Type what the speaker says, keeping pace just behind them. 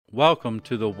Welcome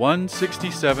to the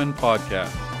 167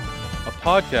 Podcast, a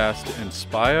podcast to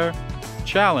inspire,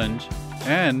 challenge,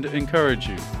 and encourage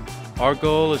you. Our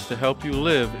goal is to help you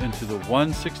live into the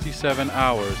 167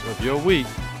 hours of your week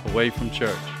away from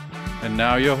church. And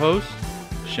now your host,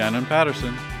 Shannon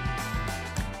Patterson.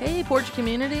 Hey, Porch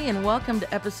community, and welcome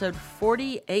to episode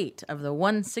 48 of the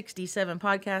 167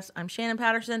 Podcast. I'm Shannon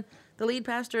Patterson, the lead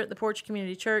pastor at the Porch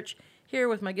Community Church, here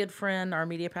with my good friend, our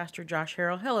media pastor, Josh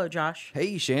Harrell. Hello, Josh.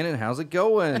 Hey, Shannon, how's it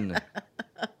going?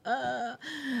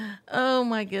 Oh,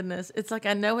 my goodness. It's like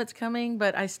I know it's coming,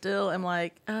 but I still am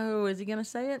like, oh, is he going to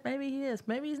say it? Maybe he is.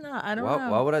 Maybe he's not. I don't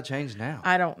know. Why would I change now?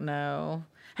 I don't know.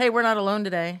 Hey, we're not alone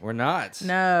today. We're not.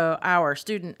 No, our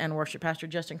student and worship pastor,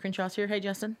 Justin Crenshaw's here. Hey,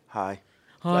 Justin. Hi.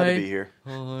 Glad to be here.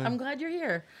 I'm glad you're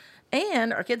here.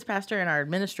 And our kids pastor and our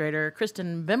administrator,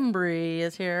 Kristen Bembry,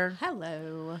 is here.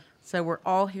 Hello. So we're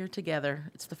all here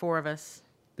together. It's the four of us.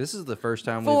 This is the first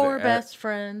time Four we've best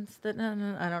friends. That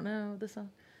no, I don't know this song.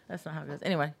 That's not how it goes.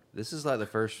 Anyway, This is like the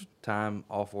first time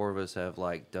all four of us have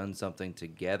like done something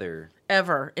together.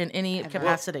 ever in any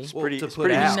capacity. Well, Pretty, to it's put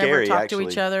pretty out. We never scary, talk actually.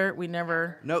 to each other. We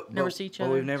never Never see each other.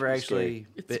 Well, we've never It's actually.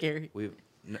 It's scary.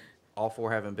 All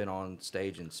four haven't been on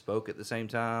stage and spoke at the same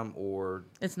time, or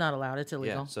It's not allowed. It's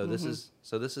illegal. yeah.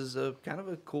 So this is a kind of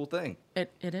a cool thing.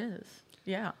 It is.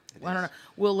 Yeah. Well, I don't know.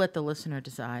 We'll let the listener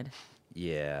decide.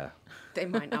 Yeah. They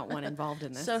might not want involved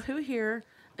in this. So who here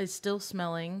is still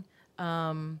smelling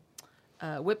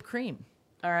whipped cream?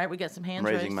 All right, we got some hands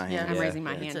raising raised. my hand. I'm Yeah. raising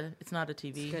my hand. It's not a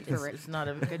TV. Good for It's not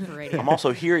a Good for radio. I'm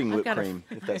also hearing whipped got a- cream,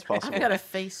 if that's possible. I've got a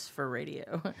face for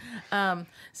radio.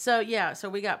 So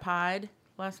we got pied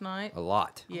last night. A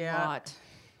lot. Yeah,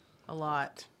 a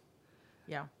lot.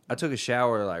 Yeah. I took a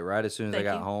shower like right as soon as I Thank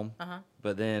got you. home.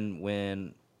 But then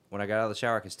when I got out of the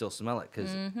shower, I could still smell it because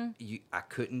I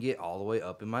couldn't get all the way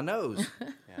up in my nose.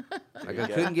 Like I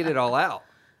couldn't get it all out.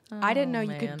 I didn't know you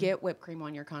man. could get whipped cream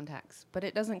on your contacts, but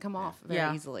it doesn't come off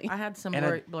very easily. I had some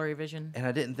And blurry vision. And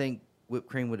I didn't think whipped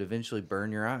cream would eventually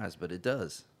burn your eyes, but it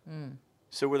does.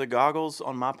 So were the goggles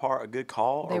on my part a good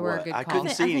call? They or were a what? good I call. couldn't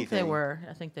I see think anything. they were.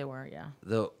 I think they were. Yeah.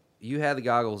 You had the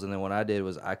goggles, and then what I did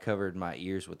was I covered my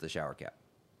ears with the shower cap.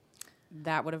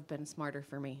 That would have been smarter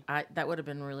for me. That would have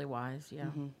been really wise. Yeah.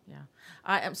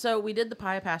 Yeah. So we did the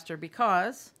pie pastor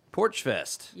because Porch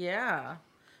Fest. yeah,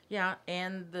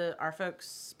 and our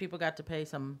people got to pay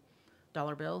some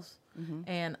dollar bills,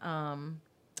 and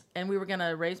we were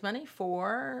gonna raise money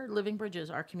for Living Bridges,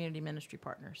 our community ministry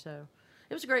partner. So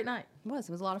it was a great night. It was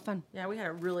a lot of fun. Yeah, we had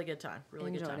a really good time.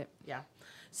 Really good Enjoyed time. it. Yeah.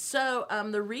 So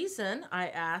the reason I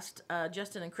asked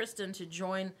Justin and Kristen to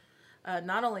join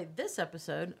not only this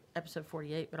episode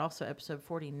 48, but also episode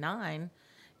 49,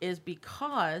 is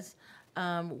because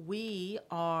we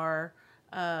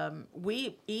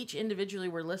each individually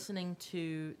were listening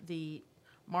to the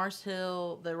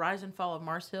Rise and Fall of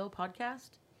Mars Hill podcast.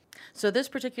 So this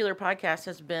particular podcast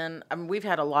has been, we've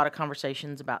had a lot of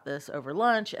conversations about this over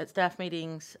lunch, at staff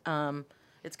meetings.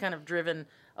 It's kind of driven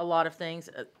a lot of things,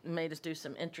 made us do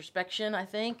some introspection, I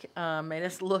think, made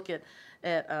us look at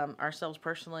ourselves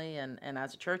personally and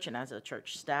as a church and as a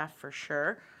church staff for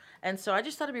sure. And so I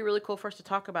just thought it'd be really cool for us to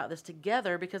talk about this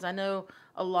together because I know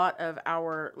a lot of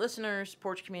our listeners,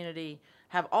 Porch community,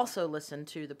 have also listened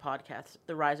to the podcast,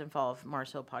 the Rise and Fall of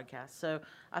Mars Hill podcast. So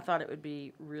I thought it would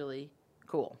be really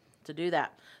cool to do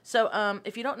that. So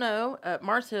if you don't know,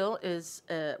 Mars Hill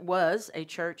was a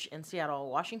church in Seattle,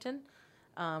 Washington,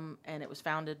 and it was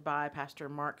founded by Pastor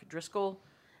Mark Driscoll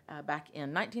back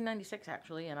in 1996,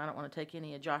 actually. And I don't want to take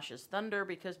any of Josh's thunder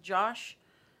because Josh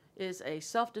is a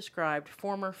self-described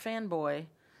former fanboy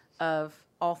of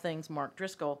all things Mark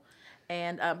Driscoll.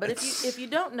 And but if you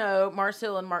don't know Mars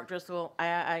Hill and Mark Driscoll,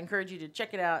 I encourage you to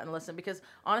check it out and listen because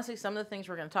honestly, some of the things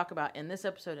we're going to talk about in this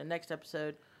episode and next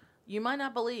episode, you might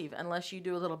not believe unless you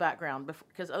do a little background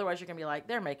because otherwise you're going to be like,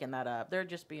 they're making that up. They're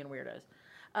just being weirdos.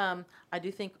 I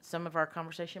do think some of our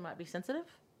conversation might be sensitive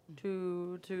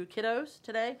to kiddos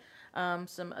today.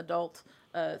 Some adult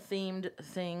themed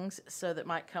things so that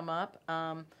might come up.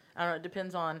 I don't know. It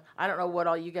depends on. I don't know what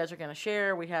all you guys are going to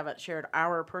share. We haven't shared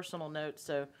our personal notes,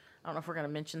 so I don't know if we're going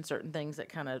to mention certain things that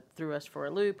kind of threw us for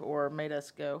a loop or made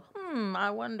us go, I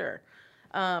wonder.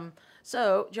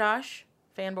 So, Josh,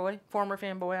 former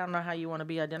fanboy. I don't know how you want to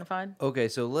be identified. Okay,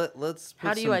 so let's.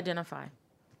 How do you identify?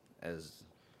 As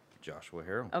Joshua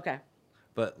Harrell. Okay.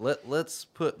 But let's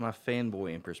put my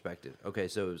fanboy in perspective. Okay,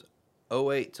 so it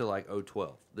was 08 to like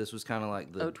 012. This was kind of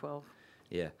like the 012.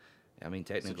 Yeah, I mean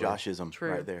So technically. Joshism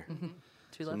True. right there. Too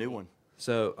It's a lucky. new one.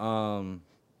 So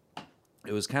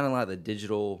it was kind of like the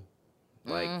digital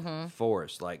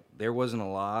forest. Like there wasn't a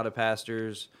lot of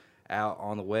pastors out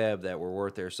on the web that were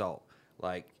worth their salt.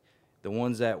 Like the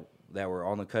ones that were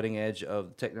on the cutting edge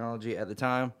of technology at the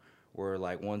time were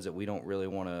like ones that we don't really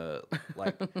want to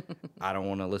like. I don't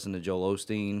want to listen to Joel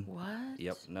Osteen. What?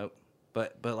 Yep. Nope.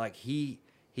 But like he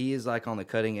is like on the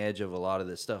cutting edge of a lot of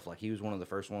this stuff. Like he was one of the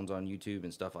first ones on YouTube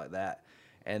and stuff like that.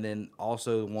 And then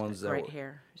also the ones that Great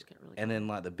hair. He's got really. and then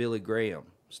like the Billy Graham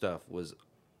stuff was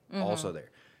also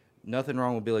there. Nothing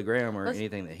wrong with Billy Graham or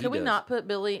anything that he does. Can we not put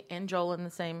Billy and Joel in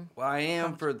the same? Well, I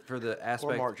am for the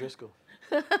aspect. Or Mark Driscoll.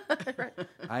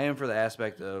 I am for the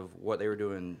aspect of what they were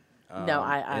doing No,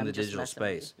 I'm in the just digital messing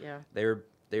with you. space. Yeah.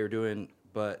 They were doing,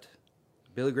 but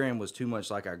Billy Graham was too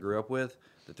much like I grew up with,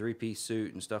 the 3-piece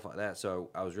suit and stuff like that. So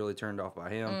I was really turned off by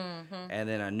him. And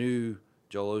then I knew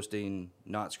Joel Osteen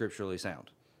not scripturally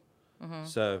sound.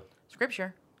 So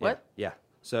Scripture. yeah, What? Yeah.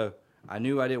 So I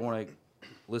knew I didn't want to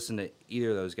listen to either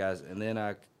of those guys. And then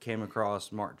I came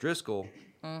across Mark Driscoll,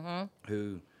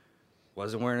 who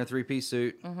wasn't wearing a 3-piece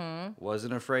suit,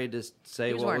 wasn't afraid to say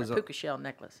He was what wearing was a puka shell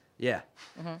necklace. Yeah.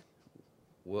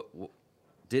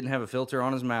 Didn't have a filter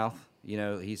on his mouth. You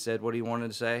know, he said what he wanted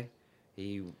to say.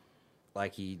 He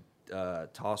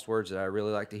tossed words that I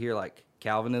really like to hear, like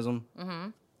Calvinism.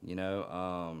 You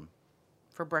know,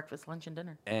 For breakfast, lunch, and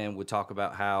dinner. and would talk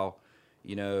about how,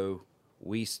 you know,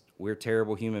 we're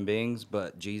terrible human beings,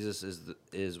 but Jesus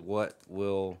is what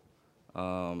will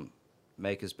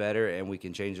make us better, and we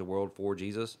can change the world for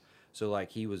Jesus. So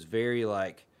like he was very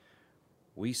like,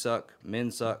 we suck, men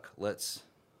suck. Let's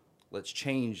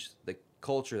change the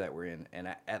culture that we're in. And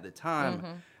at the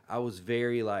time, I was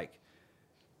very like,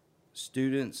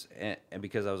 students and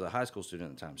because I was a high school student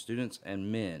at the time, students and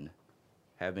men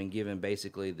have been given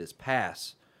basically this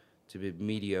pass to be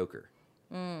mediocre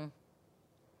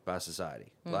by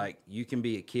society. Like you can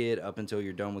be a kid up until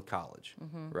you're done with college,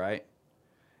 right?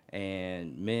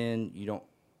 And men, you don't,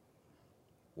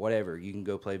 whatever, you can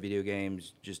go play video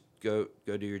games, just go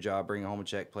do your job, bring home a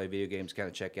check, play video games, kind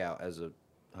of check out as a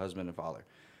husband and father.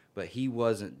 But he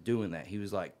wasn't doing that. He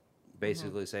was like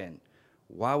basically saying,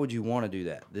 why would you want to do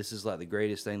that? This is like the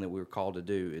greatest thing that we were called to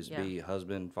do is be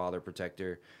husband, father,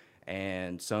 protector,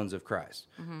 and sons of Christ.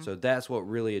 So that's what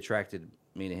really attracted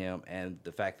me to him, and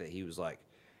the fact that he was like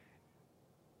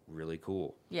really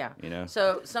cool. Yeah. You know?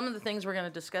 So some of the things we're going to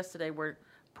discuss today were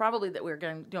probably that we're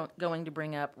going to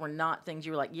bring up were not things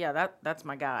you were like, yeah, that's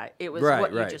my guy. It was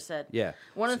what you just said. Yeah.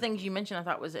 One of the things you mentioned I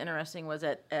thought was interesting was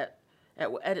at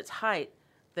its height,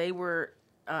 they were,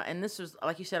 and this was,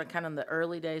 like you said, kind of in the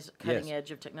early days, cutting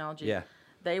edge of technology. Yeah.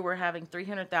 They were having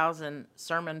 300,000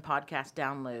 sermon podcast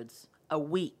downloads a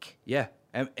week. Yeah.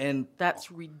 And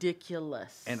That's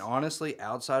ridiculous. And honestly,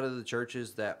 outside of the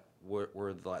churches that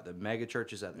were like the mega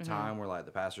churches at the time, where like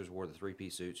the pastors wore the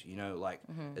 3-piece suits, you know, like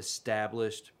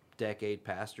established decade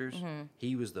pastors,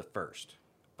 he was the first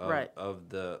of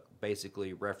the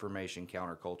basically Reformation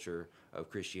counterculture of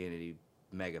Christianity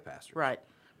mega pastors. Right.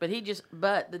 But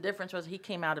the difference was he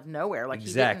came out of nowhere. Like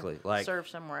Exactly. He didn't Like, serve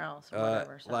somewhere else or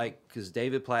whatever. So. Like, because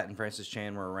David Platt and Francis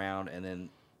Chan were around, and then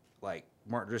like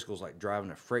Mark Driscoll's like driving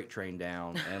a freight train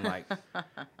down, and like,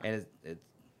 and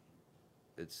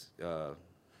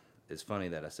it's funny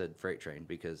that I said freight train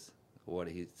because what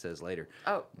he says later.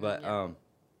 Oh, but yeah.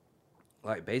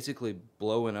 like basically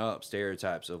blowing up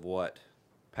stereotypes of what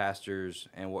pastors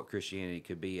and what Christianity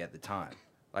could be at the time.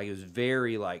 Like it was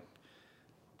very like,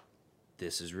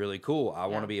 this is really cool. I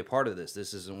want to be a part of this.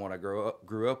 This isn't what I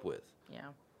grew up with. Yeah.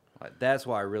 Like that's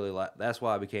why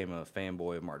I became a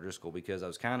fanboy of Mark Driscoll, because I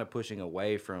was kind of pushing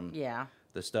away from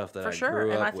the stuff that For I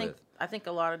grew and up I think with. I think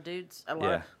a lot of dudes,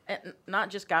 and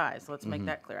not just guys. Let's make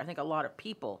that clear. I think a lot of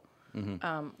people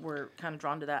were kind of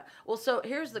drawn to that. Well, so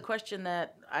here's the question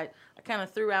that I kind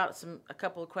of threw out a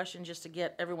couple of questions just to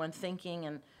get everyone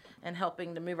thinking and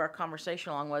helping to move our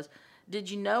conversation along. Was, did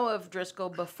you know of Driscoll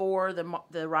before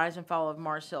the Rise and Fall of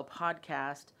Mars Hill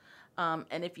podcast?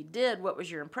 And if you did, what was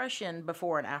your impression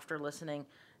before and after listening?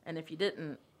 And if you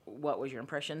didn't, what was your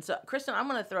impression? So, Kristen, I'm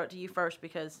going to throw it to you first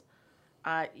because,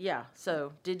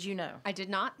 so did you know? I did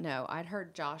not know. I'd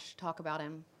heard Josh talk about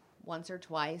him once or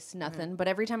twice, nothing. But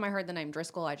every time I heard the name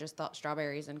Driscoll, I just thought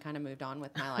strawberries and kind of moved on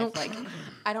with my life. Like,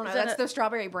 I don't know. That's the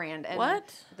strawberry brand. And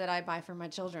What? That I buy for my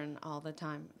children all the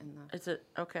time Is it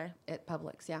okay? at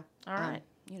Publix, yeah. All right.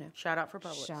 You know. Shout out for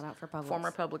Publix. Shout out for Publix.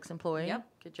 Former Publix employee. Yep.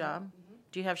 Good job.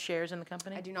 Do you have shares in the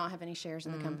company? I do not have any shares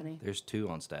in the company. There's 2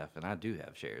 on staff, and I do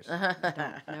have shares.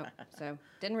 Nope. So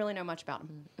didn't really know much about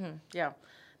him. Yeah.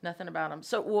 Nothing about them.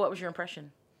 So what was your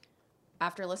impression?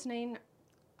 After listening,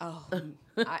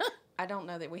 I don't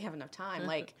know that we have enough time.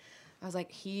 Like, I was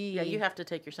like, Yeah, you have to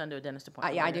take your son to a dentist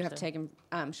appointment. I later, do have so- to take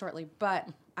him shortly, but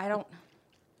I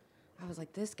was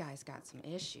like, this guy's got some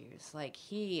issues. Like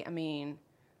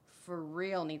for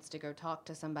real needs to go talk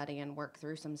to somebody and work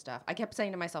through some stuff. I kept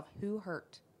saying to myself, who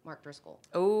hurt Mark Driscoll?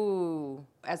 Oh.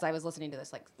 As I was listening to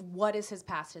this, like, what is his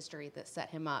past history that set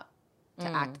him up to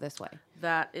act this way?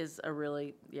 That is a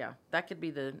really, that could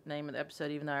be the name of the episode,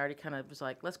 even though I already kind of was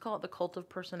like, let's call it the Cult of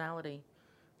Personality.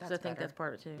 Because I think that's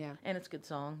part of it, too. Yeah. And it's a good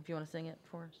song, if you want to sing it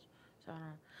for us. So, I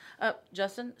don't know.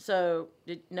 Justin, so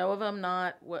did you know of him,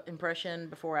 not what impression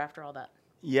before, after, all that?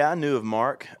 Yeah, I knew of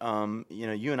Mark. You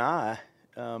and I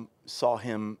saw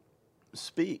him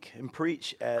speak and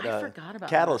preach at I forgot about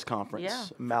Catalyst that. Conference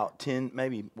Yeah. about 10,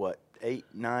 maybe, 8,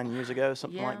 9 years ago,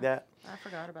 something like that. I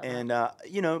forgot about And,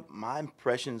 that. my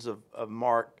impressions of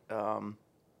Mark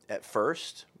at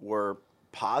first were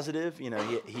positive.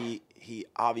 He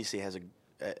obviously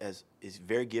is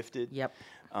very gifted. Yep.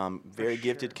 Very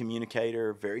gifted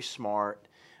communicator, very smart.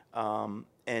 And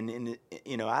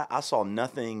I saw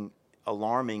nothing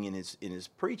alarming in his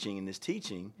preaching and his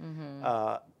teaching.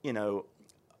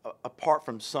 Apart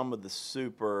from some of the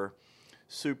super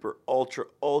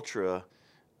ultra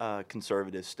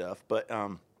conservative stuff. But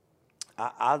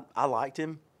I liked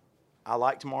him. I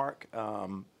liked Mark.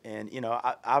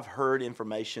 I've heard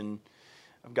information.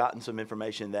 I've gotten some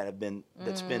information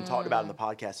that's been talked about in the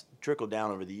podcast, trickled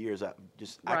down over the years. I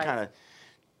kind of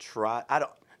try. I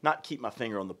don't not keep my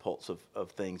finger on the pulse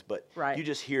of things, but you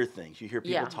just hear things. You hear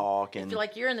people talk, and I feel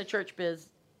like you're in the church biz.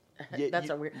 That's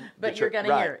a weird. But the you're church- gonna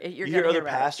right. hear. You're You hear gonna other hear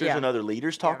about it. pastors Yeah. and other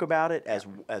leaders talk about it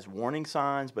as warning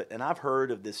signs. And I've heard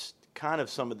of this kind of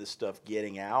some of this stuff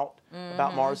getting out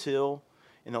about Mars Hill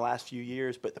in the last few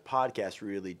years. But the podcast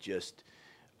really just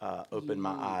opened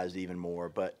my eyes even more.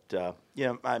 But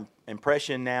my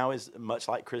impression now is much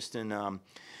like Kristen. We're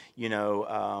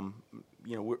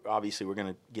going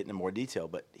to get into more detail,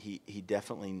 but he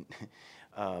definitely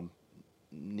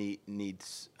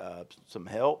needs some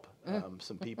help,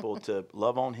 some people to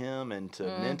love on him and to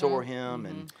mentor him,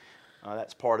 and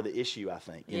that's part of the issue, I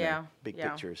think. Big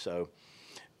picture. So,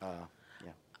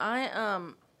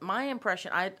 my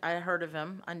impression, I heard of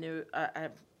him. I knew. I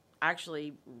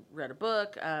actually read a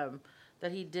book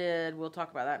that he did. We'll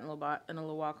talk about that in a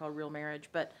little while, called Real Marriage.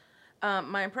 But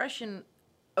my impression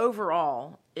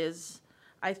overall is,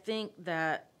 I think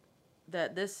that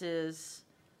this is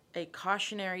a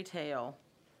cautionary tale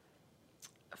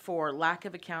for lack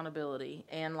of accountability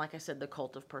and, like I said, the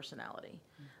cult of personality.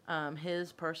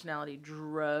 His personality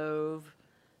drove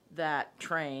that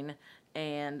train,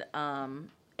 and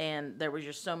there were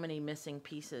just so many missing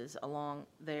pieces along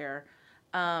there.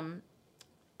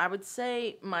 I would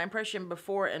say my impression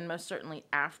before and most certainly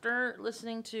after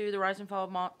listening to the Rise and Fall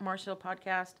of Mars Hill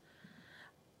podcast,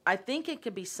 I think it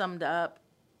could be summed up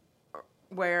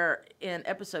where in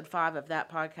episode 5 of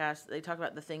that podcast, they talk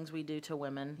about the things we do to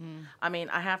women. I mean,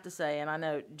 I have to say, and I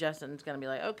know Justin's going to be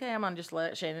like, okay, I'm going to just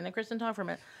let Shannon and Kristen talk for a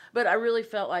minute. But I really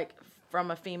felt like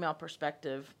from a female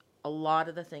perspective, a lot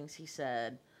of the things he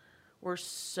said were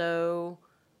so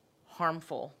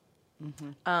harmful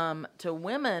to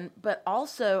women, but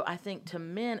also I think to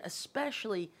men,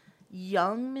 especially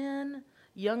young men,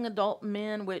 young adult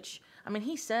men, which, I mean,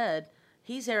 he said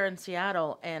he's there in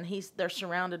Seattle and they're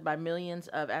surrounded by millions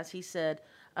of, as he said,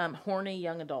 horny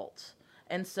young adults.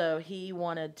 And so he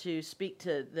wanted to speak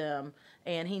to them,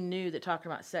 and he knew that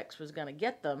talking about sex was going to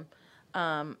get them.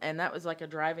 And that was like a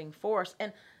driving force.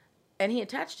 And he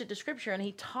attached it to scripture, and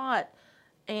he taught.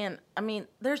 And I mean,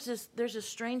 there's this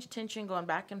strange tension going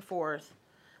back and forth.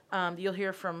 You'll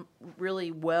hear from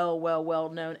really well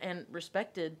known and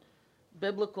respected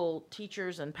biblical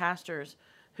teachers and pastors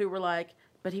who were like,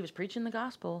 but he was preaching the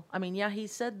gospel. I mean, yeah, he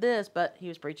said this, but he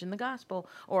was preaching the gospel.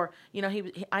 Or,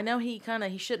 I know he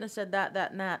shouldn't have said that,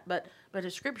 and that, but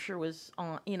his scripture was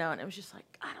on, and it was just like,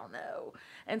 I don't know.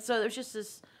 And so there's just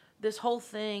this whole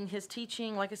thing, his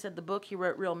teaching, like I said, the book he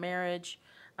wrote, Real Marriage.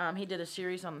 He did a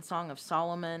series on the Song of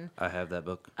Solomon. I have that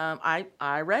book. I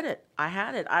read it. I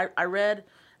had it. I read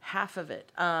half of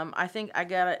it. I think I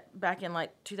got it back in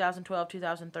like 2012,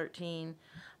 2013.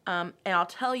 And I'll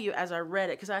tell you, as I read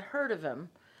it, because I'd heard of him,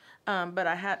 but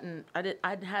I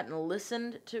hadn't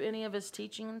listened to any of his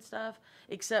teaching and stuff,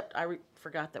 except I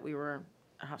forgot that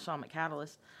I saw him at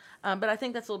Catalyst. But I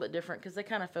think that's a little bit different because they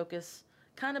kind of focus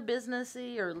kind of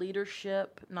businessy or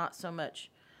leadership, not so much.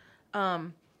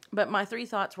 But my 3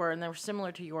 thoughts were, and they were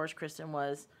similar to yours, Kristen,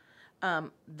 was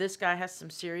this guy has some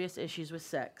serious issues with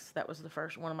sex. That was the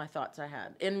first one of my thoughts I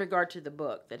had in regard to the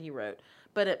book that he wrote.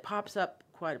 But it pops up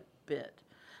quite a bit.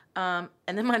 And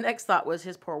then my next thought was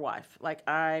his poor wife. Like,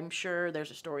 I'm sure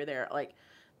there's a story there. Like,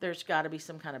 there's got to be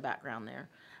some kind of background there.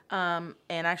 And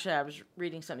actually, I was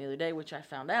reading something the other day, which I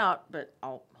found out, but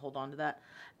I'll hold on to that.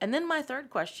 And then my third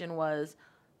question was,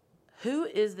 who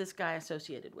is this guy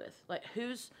associated with? Like,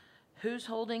 who's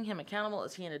holding him accountable?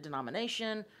 Is he in a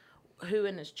denomination? Who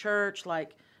in his church?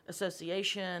 Like,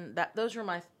 association? Those are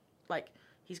my, like,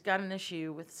 he's got an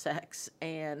issue with sex,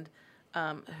 and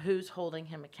who's holding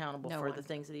him accountable for the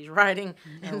things that he's writing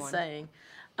and saying.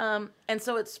 And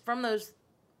so it's from those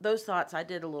thoughts I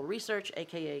did a little research,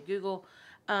 aka Google.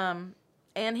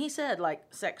 And he said, like,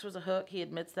 sex was a hook. He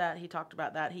admits that. He talked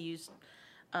about that. He used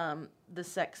the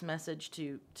sex message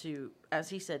to, as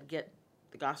he said, get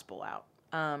the gospel out.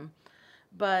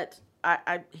 But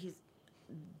he's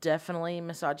definitely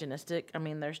misogynistic. I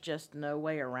mean, there's just no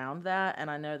way around that.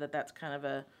 And I know that that's kind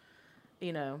of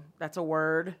that's a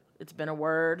word. It's been a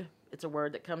word. It's a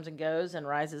word that comes and goes and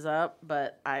rises up.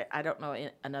 But I don't know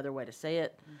another way to say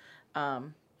it. I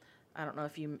don't know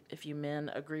if you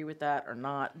men agree with that or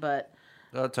not, but...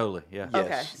 Totally, yeah. Yes,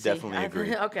 okay, definitely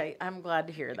agree. Okay, I'm glad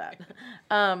to hear that.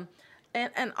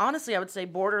 And honestly, I would say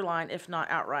borderline, if not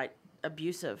outright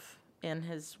abusive in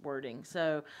his wording.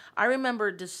 So I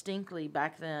remember distinctly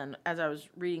back then, as I was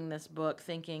reading this book,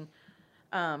 thinking,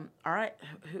 all right,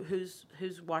 who's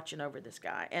watching over this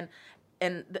guy?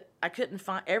 And I couldn't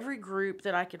find every group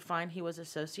that I could find he was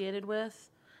associated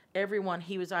with. Everyone,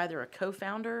 he was either a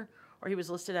co-founder or he was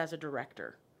listed as a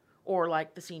director or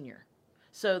like the senior.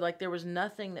 So, like, there was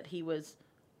nothing that he was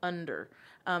under.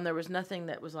 There was nothing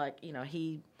that was like,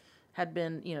 he had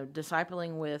been,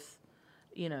 discipling with,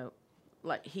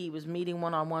 like he was meeting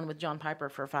one-on-one with John Piper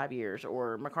for 5 years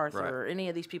or MacArthur or any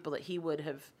of these people that he would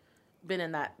have been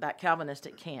in that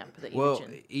Calvinistic camp that you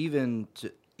mentioned.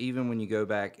 Even when you go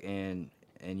back and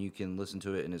you can listen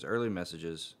to it in his early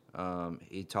messages,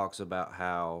 he talks about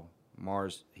how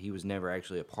Mars, he was never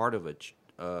actually a part of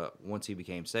once he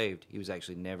became saved, he was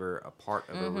actually never a part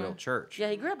of a real church.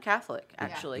 Yeah, he grew up Catholic,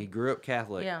 actually. He grew up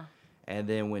Catholic. Yeah. And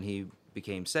then when he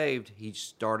became saved, he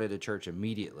started a church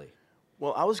immediately.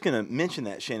 Well, I was going to mention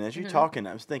that, Shannon. As you're talking,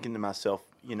 I was thinking to myself,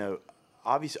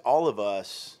 obviously all of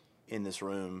us in this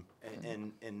room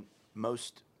and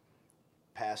most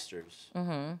pastors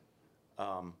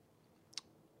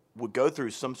would go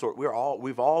through some sort.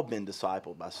 We've all been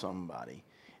discipled by somebody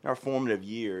in our formative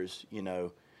years.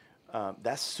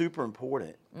 That's super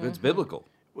important. It's biblical.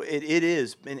 It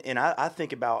is, and I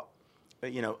think about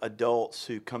adults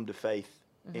who come to faith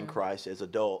in Christ as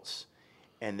adults,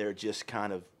 and they're just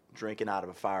kind of drinking out of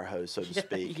a fire hose, so to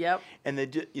speak. Yep. And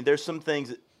there's some things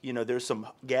that, there's some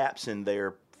gaps in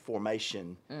their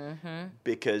formation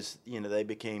because they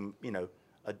became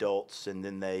adults, and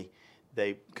then they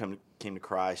came to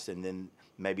Christ, and then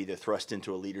maybe they're thrust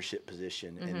into a leadership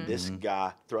position, and this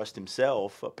guy thrust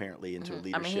himself apparently into a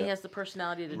leadership. I mean, he has the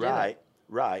personality to do it.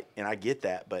 Right, and I get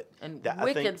that, but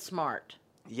wicked smart.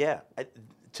 Yeah,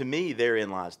 to me, therein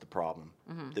lies the problem.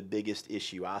 The biggest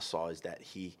issue I saw is that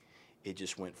it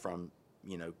just went from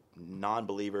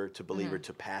non-believer to believer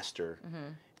to pastor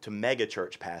to mega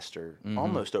church pastor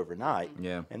almost overnight.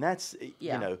 Yeah, and that's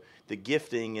the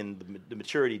gifting and the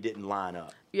maturity didn't line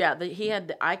up. Yeah, he had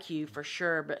the IQ for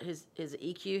sure, but his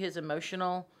EQ, his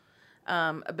emotional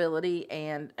ability,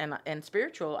 and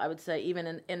spiritual, I would say,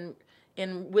 even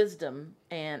in wisdom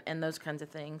and those kinds of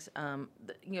things.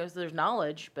 There's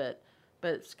knowledge, but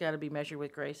it's got to be measured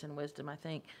with grace and wisdom, I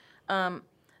think.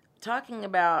 Talking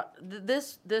about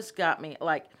this got me,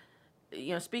 like,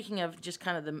 speaking of just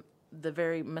kind of the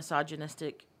very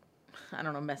misogynistic,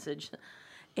 message.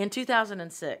 In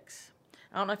 2006,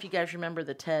 I don't know if you guys remember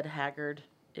the Ted Haggard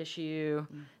issue.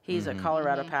 He's a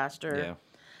Colorado pastor. Yeah.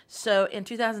 So in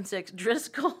 2006,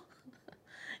 Driscoll,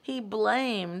 he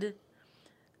blamed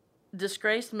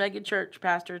disgraced megachurch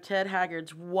pastor Ted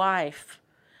Haggard's wife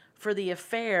for the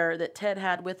affair that Ted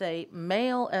had with a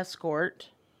male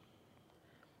escort,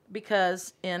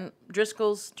 because in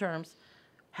Driscoll's terms,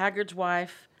 Haggard's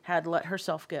wife had let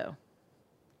herself go.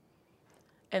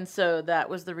 And so that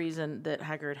was the reason that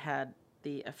Haggard had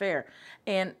the affair.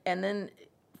 And then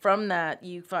from that,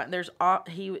 you find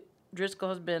Driscoll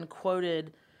has been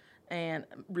quoted and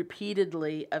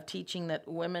repeatedly of teaching that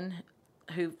women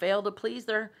who fail to please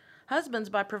their husbands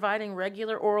by providing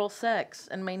regular oral sex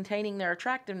and maintaining their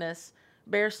attractiveness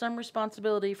bear some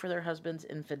responsibility for their husband's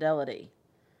infidelity.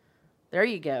 There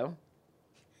you go.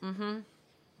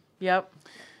 Yep.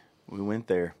 We went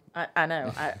there. I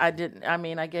know. I didn't. I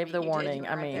mean, I gave the warning.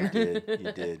 You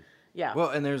did. Yeah. Well,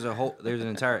 and there's an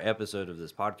entire episode of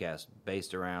this podcast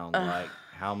based around like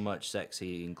how much sex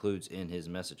he includes in his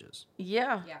messages.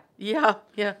 Yeah. Yeah.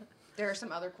 Yeah. There are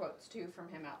some other quotes too from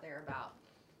him out there about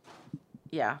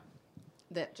Yeah.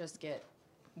 that just get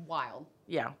wild.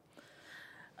 Yeah.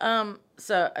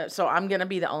 So I'm gonna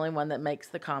be the only one that makes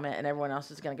the comment, and everyone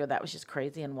else is gonna go, "That was just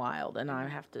crazy and wild," and I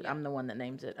have to. I'm the one that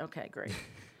names it. Okay, great.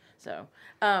 So,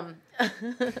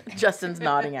 Justin's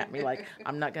nodding at me like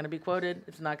I'm not gonna be quoted.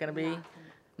 It's not gonna be.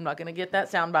 I'm not gonna get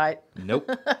that soundbite. Nope.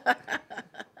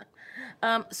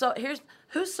 So here's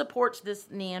who supports this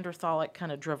Neanderthalic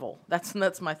kind of drivel.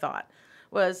 That's my thought.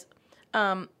 Was,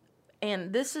 and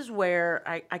this is where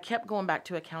I kept going back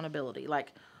to accountability.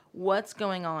 Like, what's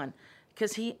going on?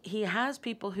 Because he has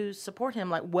people who support him,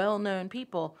 like well-known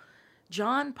people.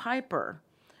 John Piper,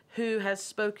 who has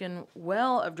spoken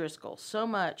well of Driscoll so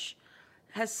much,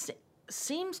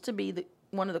 seems to be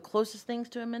one of the closest things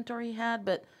to a mentor he had,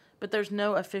 but there's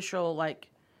no official, like,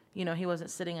 he wasn't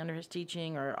sitting under his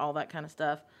teaching or all that kind of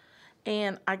stuff.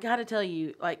 And I got to tell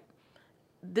you, like,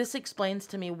 this explains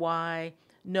to me why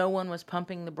no one was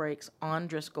pumping the brakes on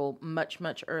Driscoll much,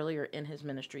 much earlier in his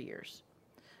ministry years.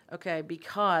 Okay,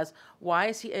 because why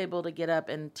is he able to get up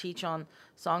and teach on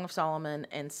Song of Solomon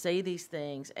and say these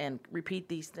things and repeat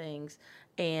these things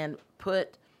and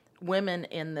put women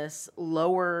in this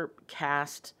lower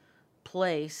caste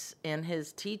place in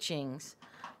his teachings,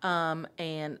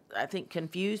 and I think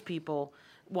confuse people?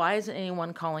 Why isn't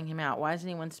anyone calling him out? Why isn't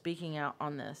anyone speaking out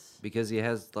on this? Because he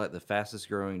has like the fastest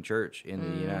growing church in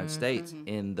the United States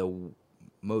in the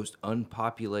most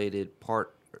unpopulated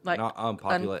part. Like not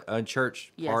unpopular,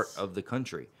 unchurched part of the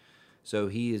country. So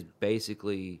he is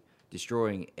basically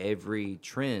destroying every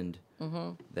trend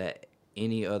that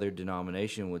any other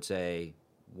denomination would say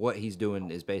what he's doing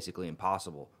is basically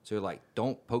impossible. So you're like,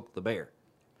 don't poke the bear.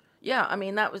 Yeah, I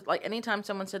mean, that was like anytime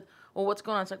someone said, well, what's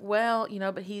going on? It's like, well,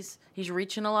 but he's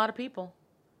reaching a lot of people.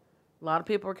 A lot of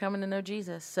people are coming to know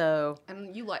Jesus. So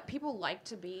and people like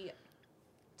to be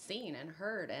seen and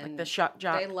heard, and like the shock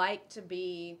jock. They like to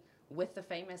be with the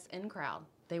famous in crowd.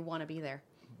 They want to be there.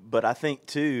 But I think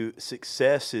too,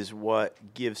 success is what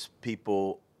gives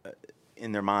people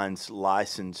in their minds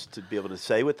license to be able to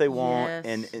say what they want,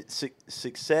 and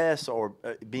success or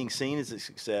being seen as a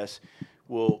success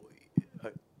will,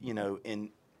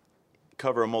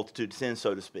 cover a multitude of sins,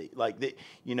 so to speak. Like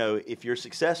if you're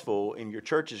successful and your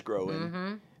church is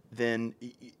growing, then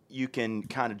you can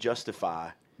kind of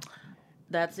justify.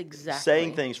 That's exactly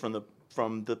saying things from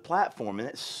the platform, and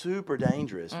it's super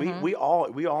dangerous. We all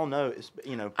know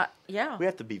we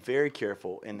have to be very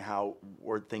careful in how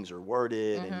things are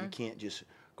worded, and you can't just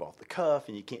go off the cuff,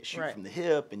 and you can't shoot from the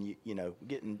hip, and you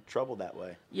get in trouble that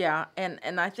way. Yeah,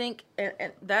 and I think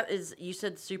and that is, you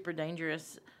said super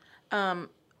dangerous, and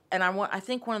I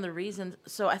think one of the reasons.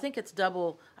 So I think it's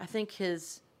double. I think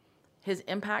his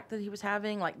impact that he was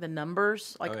having, like the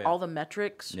numbers, like all the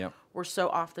metrics were so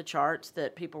off the charts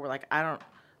that people were like,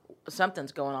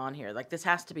 something's going on here. Like, this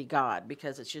has to be God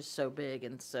because it's just so big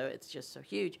and so it's just so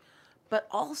huge. But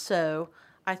also,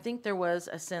 I think there was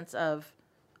a sense of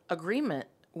agreement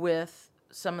with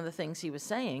some of the things he was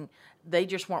saying. They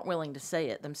just weren't willing to say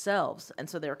it themselves. And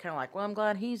so they were kind of like, well, I'm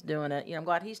glad he's doing it. I'm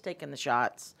glad he's taking the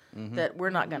shots that we're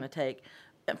not going to take.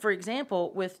 For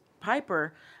example, with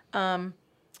Piper,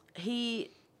 he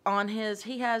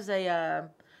has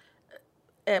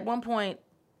at one point,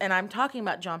 and I'm talking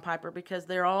about John Piper because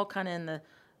they're all kind of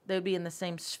they would be in the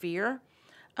same sphere.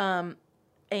 And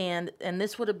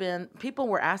this would have been, people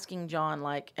were asking John,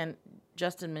 like, and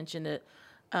Justin mentioned it,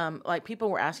 like people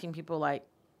were asking people like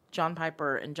John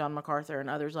Piper and John MacArthur and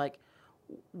others, like,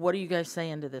 what are you guys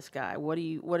saying to this guy?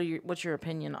 What's your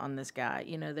opinion on this guy?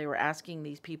 They were asking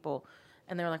these people,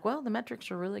 and they were like, well, the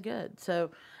metrics are really good.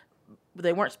 So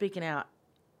they weren't speaking out.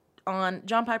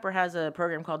 John Piper has a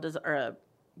program called, or a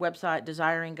website,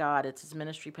 Desiring God. It's his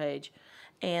ministry page.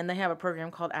 And they have a program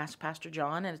called Ask Pastor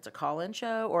John, and it's a call-in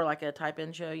show or like a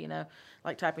type-in show,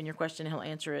 like type in your question and he'll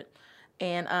answer it.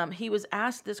 And he was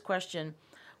asked this question: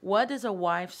 what does a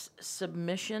wife's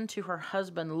submission to her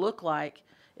husband look like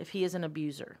if he is an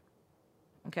abuser?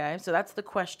 Okay, so that's the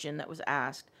question that was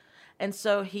asked. And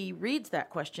so he reads that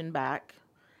question back,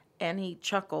 and he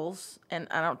chuckles, and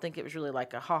I don't think it was really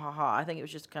like a ha ha ha. I think it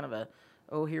was just kind of a,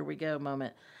 oh, here we go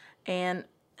moment. And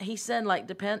he said, like,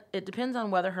 it depends on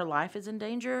whether her life is in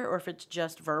danger or if it's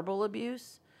just verbal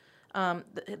abuse.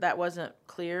 That wasn't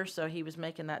clear, so he was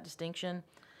making that distinction.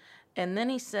 And then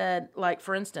he said, like,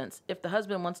 for instance, if the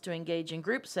husband wants to engage in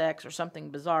group sex or something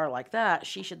bizarre like that,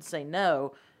 she should say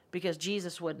no because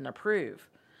Jesus wouldn't approve.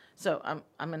 So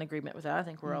I'm in agreement with that. I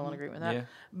think we're all in agreement with that. Yeah.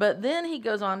 But then he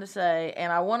goes on to say,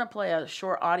 and I want to play a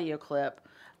short audio clip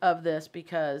of this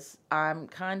because I'm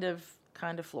kind of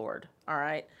floored. All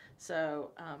right. So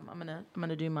I'm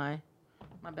gonna do my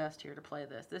best here to play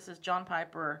this. This is John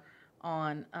Piper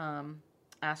on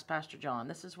Ask Pastor John.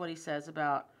 This is what he says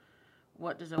about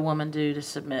what does a woman do to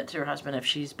submit to her husband if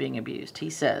she's being abused? He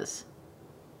says.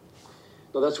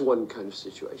 Now that's one kind of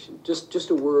situation. Just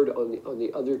a word on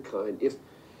the other kind. If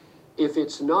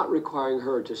it's not requiring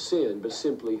her to sin, but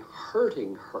simply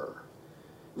hurting her,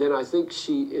 then I think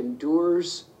she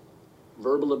endures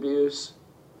verbal abuse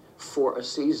for a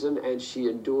season, and she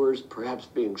endures perhaps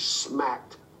being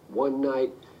smacked one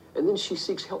night, and then she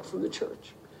seeks help from the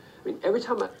church. I mean, every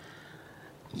time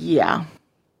Yeah.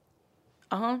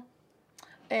 Uh-huh.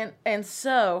 And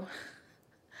so,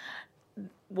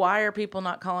 why are people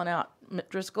not calling out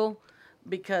Driscoll?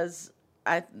 Because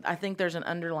I think there's an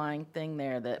underlying thing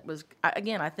there that was,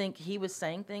 again, I think he was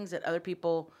saying things that other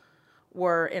people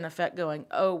were in effect going,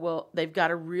 oh, well, they've got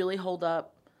to really hold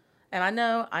up. And I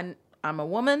know I'm a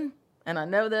woman, and I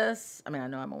know this. I mean, I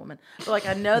know I'm a woman. But, like,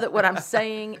 I know that what I'm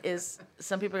saying is,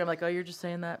 some people are gonna be like, oh, you're just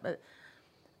saying that. But,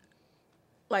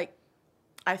 like,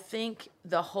 I think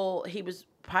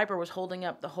Piper was holding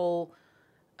up the whole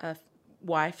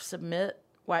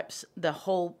the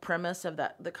whole premise of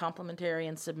that, the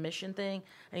complementarian submission thing,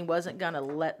 and he wasn't going to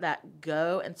let that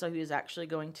go. And so he was actually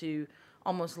going to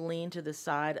almost lean to the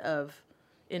side of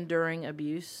enduring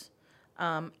abuse.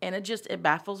 And it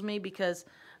baffles me, because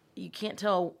you can't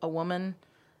tell a woman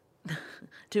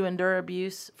to endure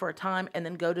abuse for a time and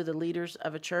then go to the leaders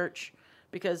of a church,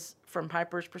 because from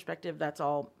Piper's perspective, that's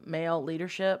all male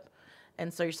leadership.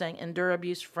 And so you're saying endure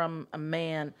abuse from a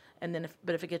man, and then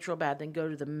if it gets real bad, then go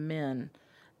to the men.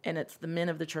 And it's the men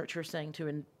of the church who are saying to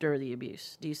endure the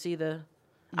abuse. Do you see the...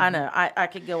 Mm-hmm. I know. I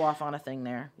could go off on a thing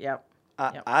there. Yep.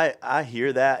 I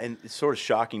hear that, and it's sort of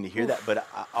shocking to hear that. But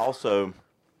I also,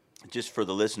 just for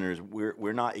the listeners,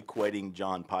 we're not equating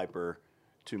John Piper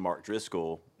to Mark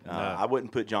Driscoll. No. I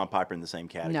wouldn't put John Piper in the same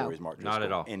category as Mark Driscoll. Not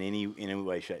at all. In any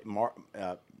way, shape.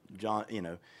 John,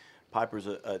 Piper's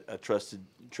a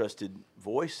trusted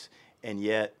voice, and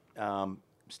yet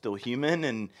still human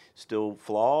and still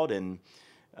flawed. And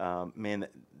man,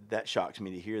 that shocks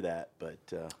me to hear that. But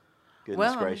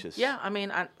goodness gracious. Yeah, I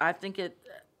mean, I think it.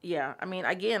 Yeah, I mean,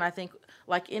 again, I think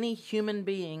like any human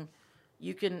being,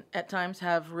 you can at times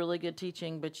have really good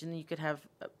teaching, but then you could have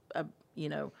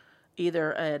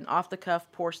either an off the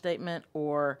cuff poor statement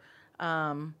or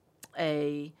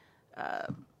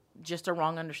just a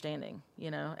wrong understanding,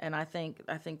 and I think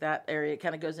that area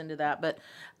kind of goes into that. But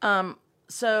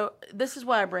so this is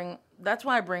why that's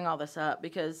why I bring all this up,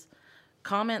 because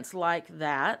comments like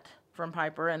that from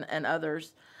Piper and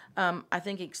others, I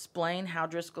think explain how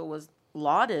Driscoll was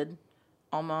lauded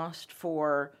almost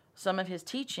for some of his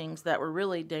teachings that were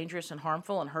really dangerous and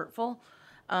harmful and hurtful.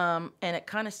 And it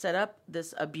kind of set up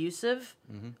this abusive,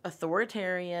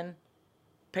 authoritarian,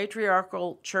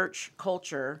 patriarchal church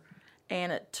culture,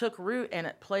 and it took root and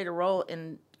it played a role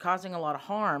in causing a lot of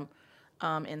harm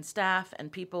in staff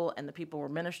and people, and the people were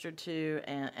ministered to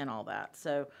and all that.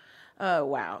 So, oh,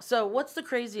 wow. So what's the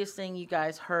craziest thing you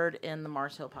guys heard in the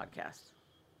Mars Hill podcast?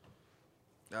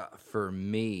 For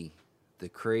me, the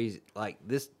crazy, like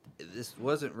this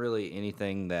wasn't really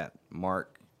anything that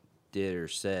Mark did or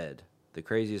said. The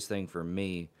craziest thing for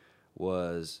me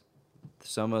was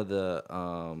some of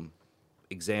the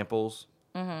examples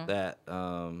that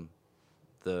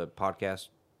the podcaster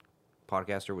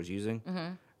was using.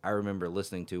 I remember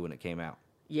listening to when it came out.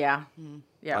 Yeah,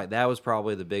 yeah. Like that was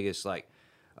probably the biggest. Like,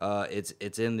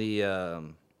 it's in the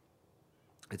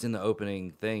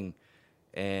opening thing,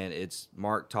 and it's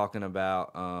Mark talking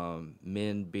about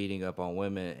men beating up on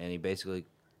women, and he basically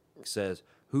says,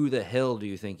 who the hell do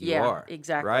you think you are?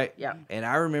 Exactly. Right? Yeah. And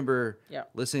I remember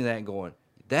listening to that and going,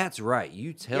 that's right.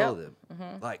 You tell them.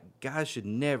 Like, guys should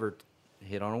never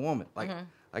hit on a woman. Like,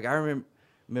 like I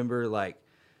remember, like,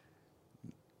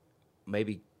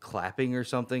 maybe clapping or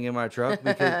something in my truck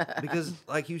because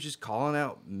like, he was just calling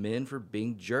out men for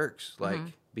being jerks, like,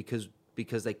 because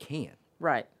they can.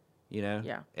 Right.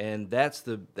 Yeah. And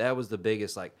that was the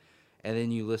biggest, like, and then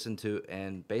you listen to,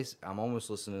 and I'm almost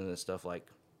listening to this stuff like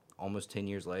almost 10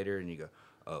 years later, and you go,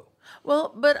 oh.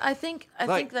 Well, but I think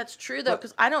that's true though,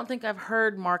 because I don't think I've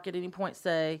heard Mark at any point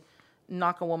say,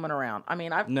 knock a woman around. I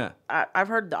mean, I've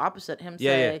heard the opposite. Him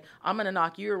say, I'm going to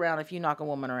knock you around if you knock a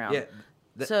woman around. Yeah.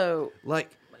 So, like,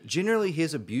 generally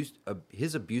his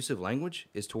abusive language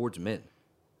is towards men.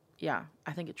 Yeah,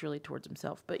 I think it's really towards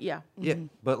himself. But yeah. Yeah,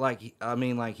 but like, I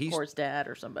mean, like he's or his dad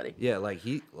or somebody. Yeah, like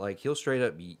he'll straight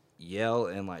up yell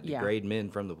and like degrade men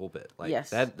from the pulpit. Like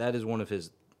that is one of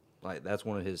his. Like, that's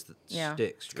one of his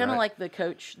sticks. It's kind of like the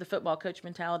football coach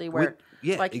mentality, where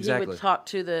he would talk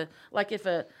to if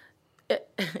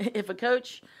a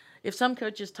coach if some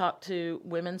coaches talk to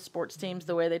women's sports teams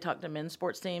the way they talk to men's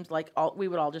sports teams, like we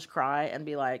would all just cry and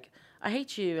be like, I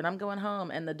hate you and I'm going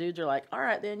home. And the dudes are like, all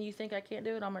right, then you think I can't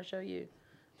do it? I'm going to show you.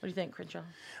 What do you think, Crenshaw?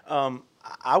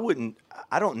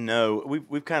 I don't know.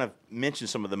 We've kind of mentioned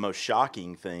some of the most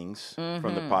shocking things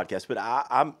from the podcast,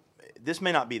 but this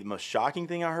may not be the most shocking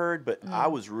thing I heard, but I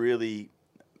was really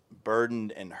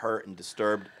burdened and hurt and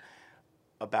disturbed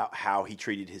about how he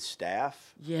treated his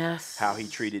staff. Yes. How he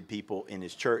treated people in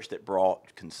his church that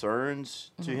brought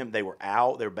concerns to him. They were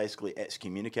out. They were basically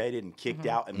excommunicated and kicked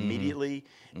out immediately.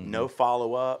 No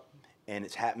follow-up. And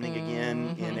it's happening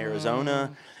again in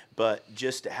Arizona. But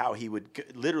just how he would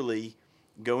literally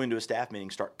go into a staff meeting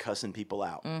and start cussing people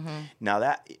out. Now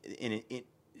that,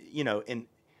 and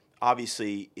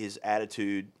obviously his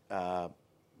attitude and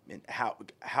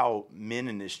how men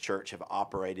in this church have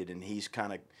operated, and he's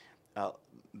kind of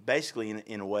basically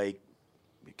in a way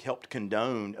helped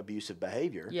condone abusive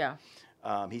behavior. Yeah.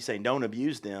 He's saying don't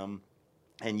abuse them,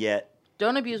 and yet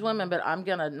don't abuse women, but I'm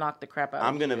gonna knock the crap out of you.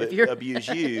 I'm gonna abuse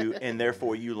you, and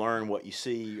therefore you learn what you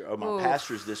see. Or my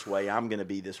pastor's this way, I'm gonna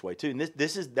be this way too. And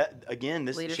this is that again.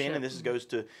 This leadership. Shannon. This goes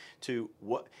to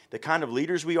what the kind of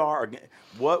leaders we are.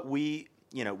 What we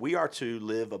are to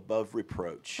live above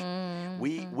reproach.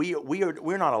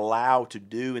 We're not allowed to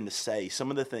do and to say some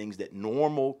of the things that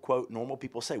normal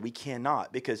people say. We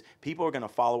cannot, because people are going to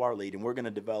follow our lead, and we're going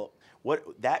to develop what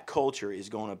that culture is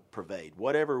going to pervade.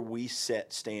 Whatever we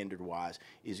set standard wise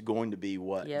is going to be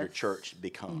what your church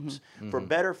becomes, for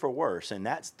better, for worse. And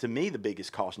that's, to me, the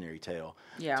biggest cautionary tale.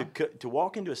 Yeah. To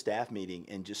walk into a staff meeting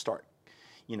and just start,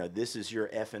 this is your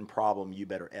effing problem. You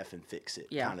better effing fix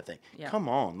it, kind of thing. Yeah. Come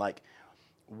on, like.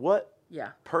 What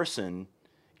person,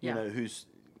 who's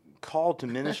called to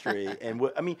ministry and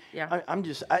what? I mean,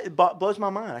 it blows my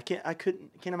mind. I can't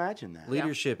imagine that.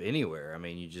 Leadership anywhere. I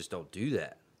mean, you just don't do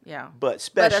that. Yeah. But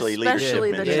especially leadership,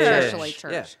 the especially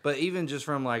church. Yeah. But even just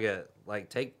from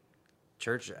take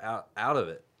church out of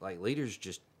it. Like leaders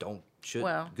just should.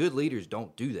 Well, good leaders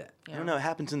don't do that. I don't know. It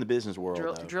happens in the business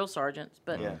world. Drill sergeants,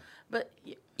 but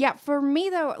for me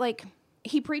though, like.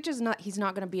 He preaches he's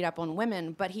not going to beat up on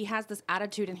women, but he has this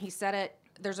attitude, and he said it.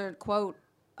 There's a quote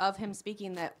of him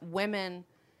speaking that women,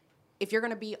 if you're going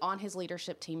to be on his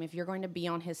leadership team, if you're going to be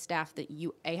on his staff, that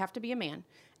you have to be a man,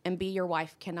 and your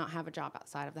wife cannot have a job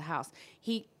outside of the house.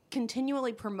 He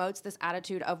continually promotes this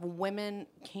attitude of women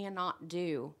cannot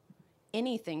do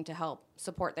anything to help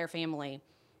support their family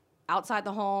outside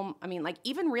the home. I mean, like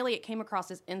even really it came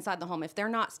across as inside the home. If they're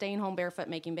not staying home barefoot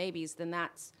making babies, then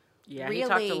that's really, he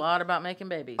talked a lot about making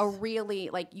babies.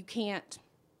 You can't,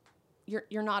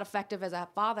 you're not effective as a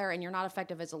father, and you're not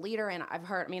effective as a leader. And I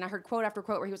heard quote after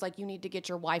quote where he was like, you need to get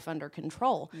your wife under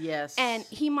control. Yes. And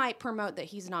he might promote that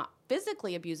he's not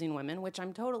physically abusing women, which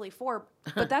I'm totally for,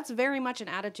 but that's very much an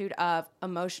attitude of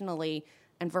emotionally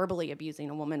and verbally abusing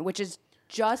a woman, which is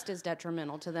just as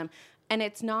detrimental to them. And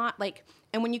it's not like,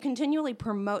 and when you continually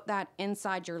promote that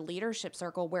inside your leadership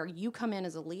circle, where you come in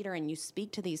as a leader and you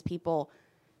speak to these people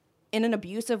in an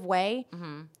abusive way,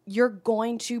 you're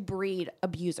going to breed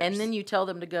abusers. And then you tell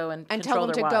them to go and tell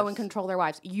them to wives. go and control their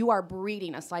wives. You are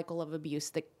breeding a cycle of abuse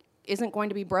that isn't going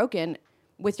to be broken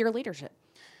with your leadership.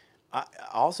 I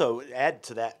also add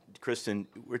to that, Kristen,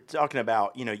 we're talking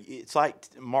about, it's like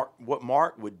what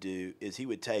Mark would do is he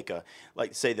would take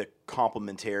say the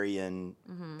complementarian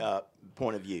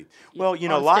point of view. Well,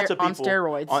 lots of people. On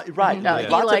steroids. Right. Yeah.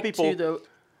 Lots of people.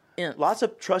 Lots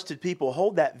of trusted people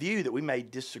hold that view that we may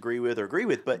disagree with or agree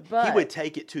with, but he would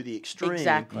take it to the extreme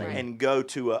and go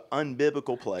to an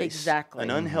unbiblical place, an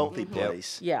unhealthy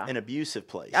place, an abusive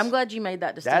place. I'm glad you made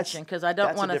that distinction, because I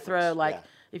don't want to throw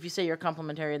if you say you're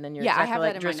complimentarian, then you're exactly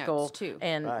like Driscoll, too.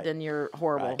 And then you're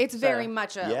horrible. Right. It's very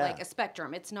much a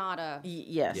spectrum. It's not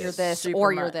you're this super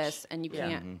or much. you're this, and you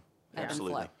can't ebb and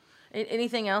flow.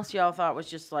 Anything else y'all thought was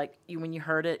just like, when you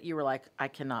heard it, you were like, I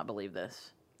cannot believe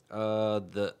this?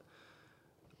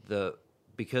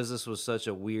 Because this was such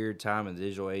a weird time in the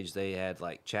digital age, they had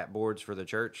like chat boards for the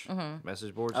church,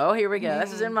 message boards. Oh, here we go.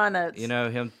 This is in my notes.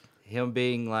 Him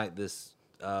being like this.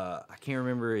 I can't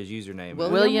remember his username.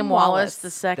 William Wallace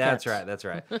II. That's right.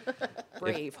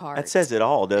 Braveheart. That says it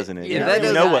all, doesn't it? Yeah.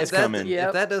 You know what's coming.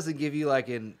 If that doesn't give you like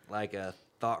a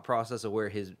thought process of where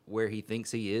he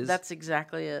thinks he is, that's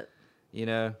exactly it.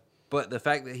 But the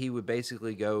fact that he would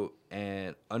basically go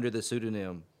and under the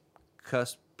pseudonym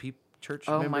cuss church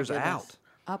members out.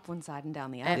 Up one side and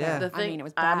down the other. other. The thing, it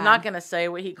was bad. I'm not going to say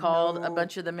what he called a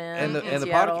bunch of the men in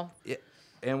Seattle.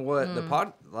 And what the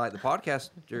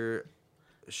podcaster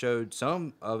showed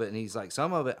some of it, and he's like,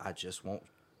 some of it I just won't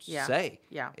say.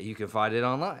 Yeah. You can find it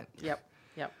online. Yep.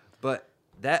 But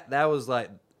that was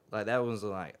like Like that was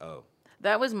like, oh,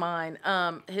 That was mine.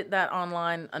 Hit that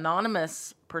online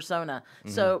anonymous persona.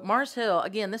 So Mars Hill,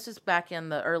 again, this is back in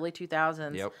the early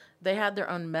 2000s. Yep. They had their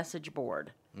own message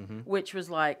board, which was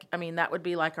like, I mean, that would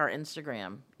be like our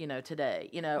Instagram, today,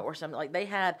 or something like they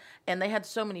had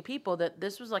so many people that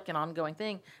this was like an ongoing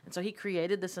thing. And so he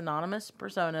created this anonymous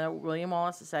persona, William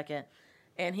Wallace II,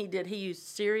 and he used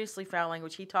seriously foul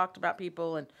language. He talked about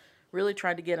people and really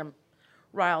tried to get them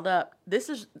riled up.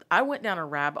 I went down a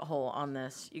rabbit hole on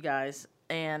this, you guys,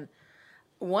 and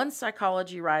one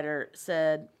psychology writer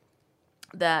said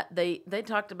that they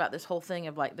talked about this whole thing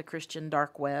of like the Christian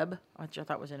dark web, which I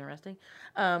thought was interesting.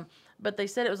 But they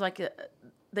said it was like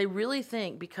they really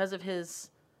think because of his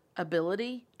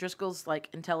ability, Driscoll's like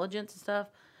intelligence and stuff,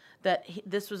 that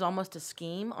this was almost a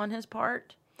scheme on his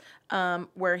part,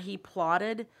 where he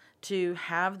plotted to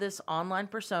have this online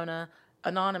persona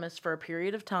anonymous for a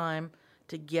period of time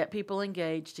to get people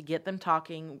engaged, to get them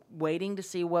talking, waiting to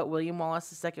see what William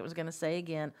Wallace II was going to say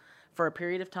again for a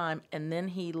period of time, and then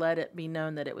he let it be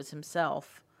known that it was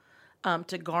himself,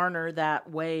 to garner that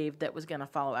wave that was going to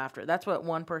follow after. That's what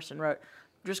one person wrote.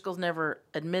 Driscoll's never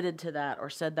admitted to that or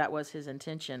said that was his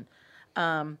intention.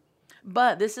 But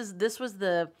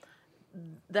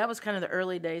that was kind of the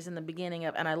early days in the beginning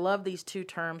of, and I love these two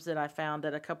terms that I found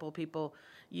that a couple of people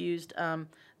used.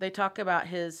 They talk about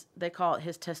they call it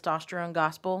his testosterone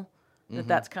gospel.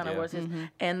 That's kind of what his,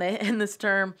 and they, in this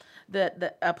term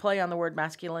that a play on the word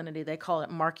masculinity, they call it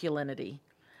marculinity.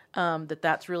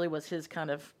 That's really was his kind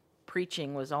of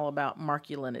preaching, was all about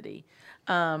marculinity,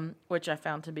 which I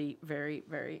found to be very,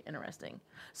 very interesting.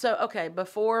 So, okay,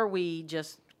 before we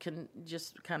just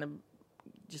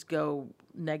go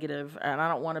negative, and I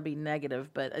don't want to be negative,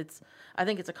 but I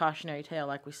think it's a cautionary tale,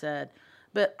 like we said.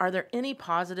 But are there any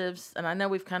positives? And I know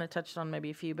we've kind of touched on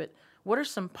maybe a few, but what are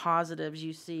some positives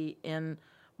you see in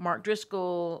Mark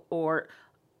Driscoll? Or,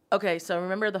 okay, so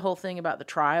remember the whole thing about the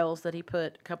trials that he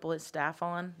put a couple of his staff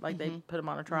on? Like they put him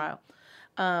on a trial.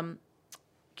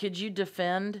 Could you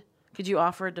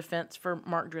offer a defense for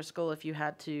Mark Driscoll if you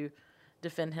had to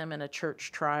defend him in a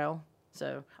church trial?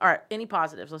 So, all right, any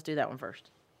positives? Let's do that one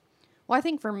first. Well, I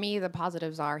think for me, the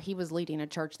positives are he was leading a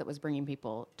church that was bringing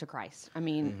people to Christ. I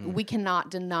mean, we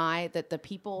cannot deny that the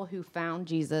people who found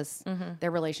Jesus,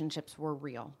 their relationships were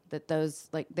real. That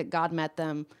that God met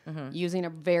them using a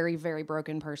very, very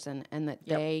broken person, and that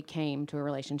they came to a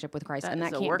relationship with Christ. And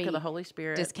that can't work be of the Holy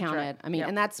Spirit discounted. Right. I mean,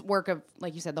 and that's work of,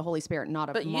 like you said, the Holy Spirit,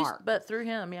 not of Mark. But through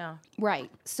him, yeah. Right.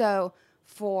 So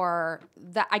for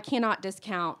that, I cannot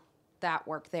discount that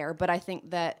work there. But I think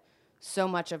that so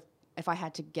much of, if I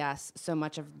had to guess, so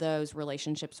much of those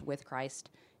relationships with Christ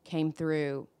came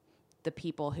through the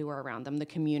people who were around them, the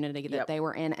community that they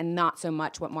were in, and not so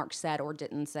much what Mark said or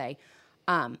didn't say.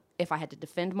 If I had to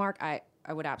defend Mark, I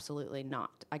would absolutely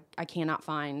not. I cannot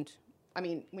find, I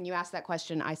mean, when you asked that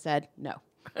question, I said no.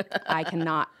 I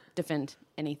cannot defend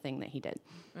anything that he did.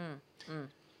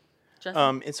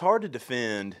 It's hard to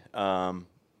defend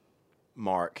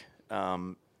Mark.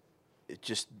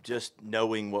 Just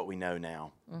knowing what we know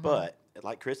now. But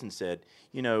like Kristen said,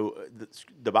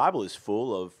 the Bible is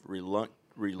full of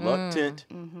reluctant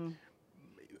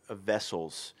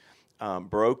vessels,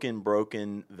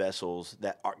 broken vessels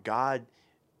that God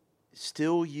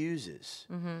still uses.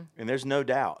 And there's no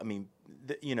doubt. I mean,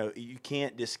 you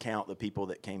can't discount the people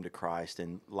that came to Christ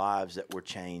and lives that were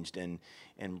changed and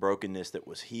brokenness that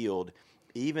was healed,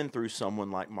 even through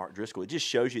someone like Mark Driscoll. It just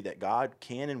shows you that God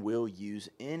can and will use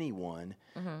anyone.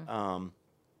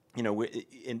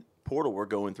 In Portal, we're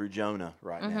going through Jonah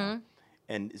right now.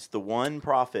 And it's the one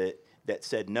prophet that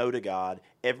said no to God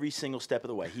every single step of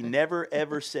the way. He never,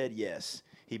 ever said yes.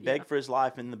 He begged for his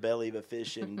life in the belly of a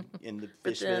fish, and the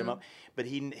fish spit him up. But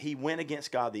he went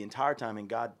against God the entire time, and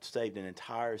God saved an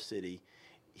entire city.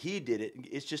 He did it.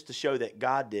 It's just to show that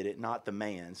God did it, not the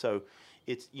man. So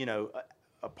it's,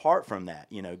 apart from that,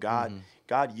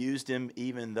 God used him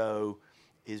even though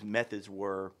his methods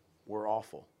were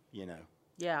awful,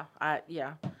 Yeah, I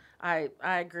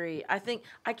agree. I think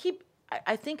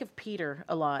of Peter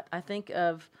a lot. I think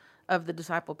of the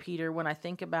disciple Peter when I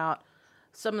think about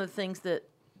some of the things that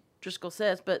Driscoll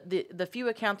says, but the few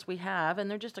accounts we have, and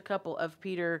they're just a couple of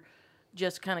Peter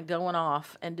just kind of going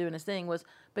off and doing his thing,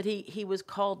 but he was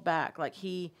called back. Like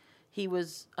he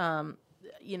was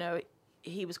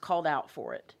he was called out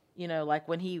for it. Like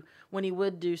when he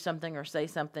would do something or say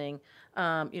something,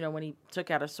 when he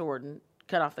took out a sword and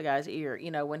cut off the guy's ear,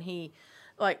 when he,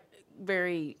 like,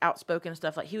 very outspoken and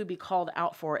stuff, like he would be called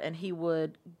out for it and he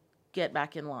would get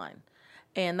back in line.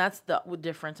 And that's the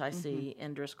difference I see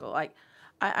in Driscoll. Like,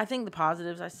 I think the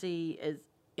positives I see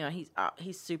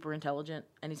he's super intelligent,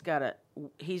 and he's got a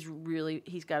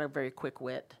very quick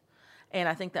wit, and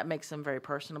I think that makes him very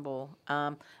personable.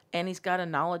 And he's got a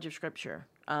knowledge of Scripture.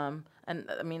 And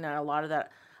I mean, a lot of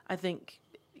that, I think,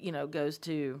 goes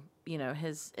to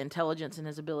his intelligence and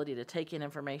his ability to take in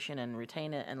information and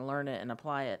retain it and learn it and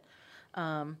apply it.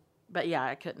 But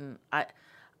yeah,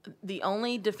 the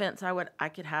only defense I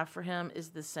could have for him is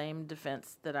the same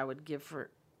defense that I would give for,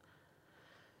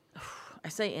 I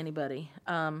say anybody.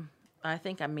 I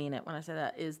think I mean it when I say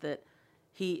that, is that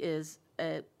he is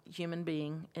a human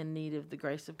being in need of the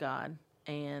grace of God,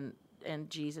 and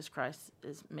Jesus Christ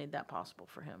has made that possible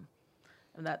for him.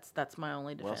 And that's my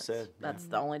only defense. Well said. That's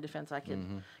the only defense I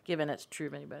could give, and it's true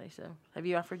of anybody. So, have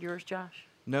you offered yours, Josh?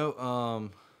 No.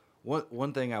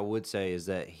 One thing I would say is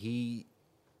that he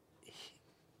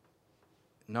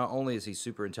not only is he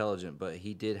super intelligent, but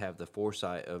he did have the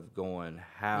foresight of going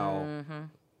how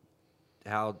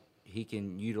he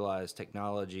can utilize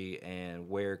technology and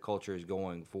where culture is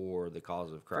going for the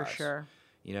cause of Christ. For sure.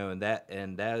 And that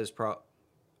is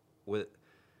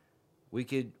we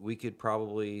could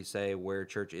probably say where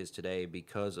church is today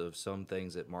because of some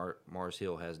things that Mars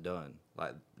Hill has done,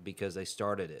 like because they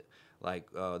started it. Like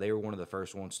they were one of the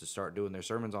first ones to start doing their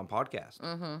sermons on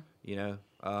podcast.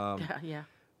 Yeah.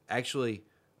 Actually,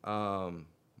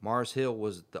 Mars Hill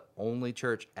was the only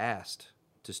church asked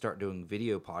to start doing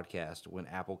video podcast when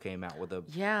Apple came out with that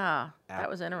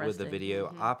was interesting, with the video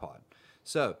iPod.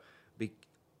 So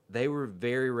they were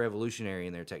very revolutionary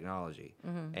in their technology,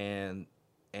 and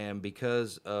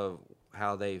because of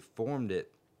how they formed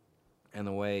it and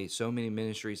the way so many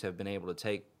ministries have been able to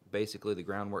take basically the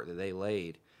groundwork that they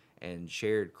laid and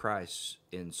shared Christ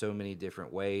in so many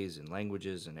different ways and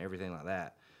languages and everything like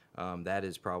that, that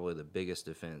is probably the biggest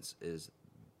defense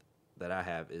that I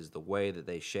have is the way that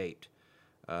they shaped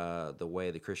the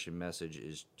way the Christian message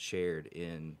is shared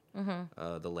in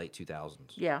the late 2000s.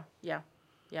 Yeah.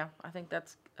 I think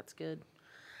that's good.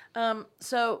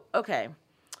 So, okay.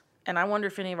 And I wonder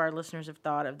if any of our listeners have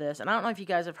thought of this. And I don't know if you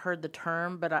guys have heard the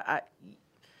term, but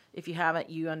if you haven't,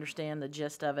 you understand the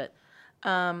gist of it.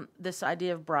 This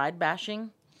idea of bride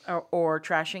bashing or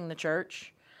trashing the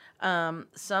church.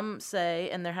 Some say,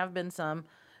 and there have been some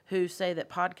who say that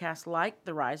podcasts like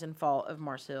The Rise and Fall of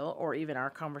Mars Hill, or even our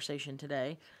conversation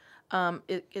today,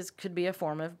 could be a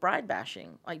form of bride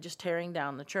bashing, like just tearing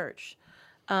down the church.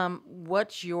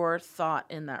 What's your thought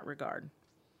in that regard?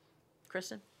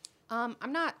 Kristen? I'm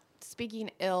not speaking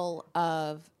ill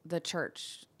of the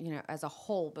church, as a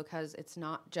whole, because it's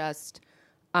not just,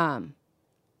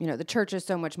 the church is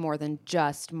so much more than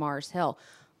just Mars Hill.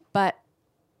 But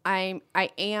I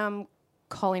am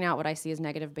calling out what I see as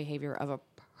negative behavior of a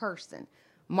person.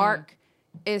 Mark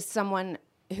is someone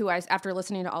who, after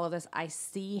listening to all of this, I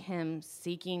see him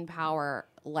seeking power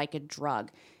like a drug.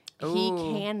 Ooh. He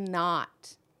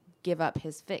cannot give up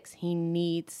his fix. He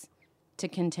needs to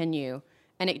continue.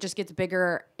 And it just gets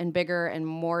bigger and bigger and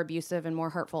more abusive and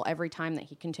more hurtful every time that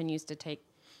he continues to take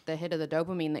the hit of the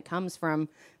dopamine that comes from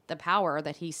the power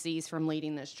that he sees from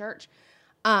leading this church.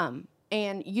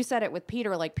 And you said it with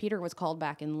Peter, like Peter was called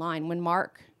back in line. When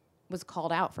Mark was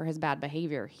called out for his bad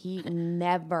behavior, he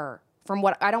never, from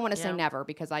what, I don't want to say never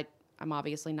because I'm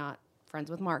obviously not friends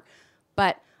with Mark,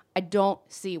 but I don't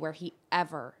see where he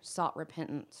ever sought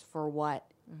repentance for what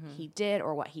he did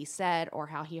or what he said or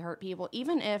how he hurt people.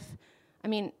 Even if,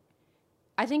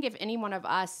 I think if any one of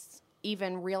us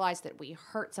even realized that we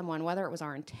hurt someone, whether it was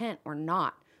our intent or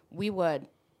not, we would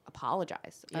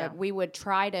apologize. Yeah. We would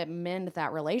try to mend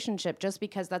that relationship just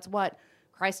because that's what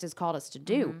Christ has called us to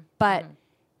do. But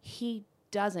he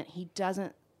doesn't.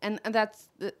 And that's,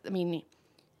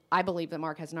 I believe that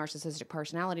Mark has narcissistic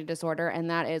personality disorder, and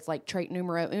that is like trait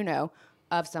numero uno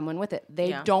of someone with it.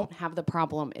 They don't have the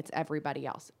problem. It's everybody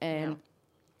else. And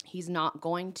he's not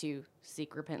going to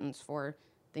seek repentance for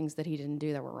things that he didn't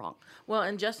do that were wrong. Well,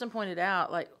 and Justin pointed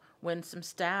out, like, when some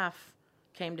staff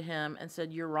came to him and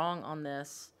said, "You're wrong on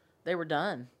this," they were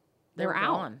done. They were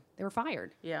out. gone. They were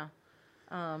fired. Yeah.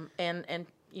 And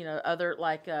other,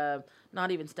 like,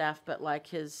 not even staff, but like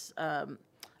his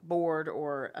board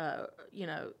or,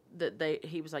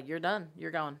 he was like, "You're done.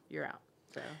 You're gone. You're out."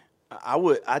 So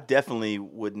I definitely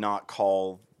would not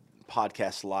call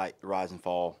podcasts like Rise and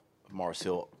Fall of Mars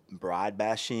Hill bride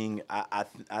bashing.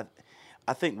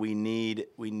 I think we need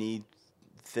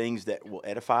things that will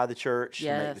edify the church,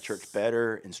 and make the church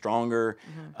better and stronger.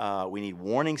 We need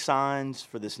warning signs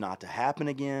for this not to happen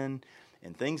again,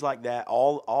 and things like that.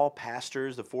 All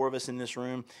pastors, the four of us in this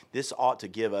room, this ought to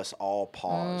give us all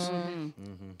pause.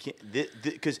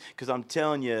 Because I'm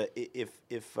telling you, if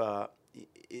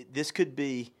this could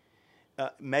be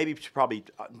maybe probably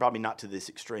not to this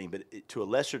extreme, but to a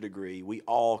lesser degree, we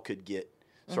all could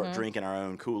start drinking our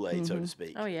own Kool-Aid, so to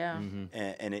speak. Oh yeah.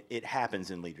 And it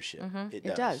happens in leadership. It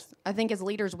It does. I think as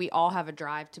leaders, we all have a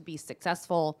drive to be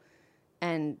successful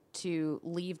and to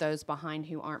leave those behind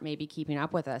who aren't maybe keeping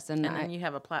up with us. And then you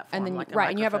have a platform, and then like a right,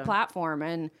 and you have a microphone. platform,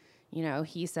 and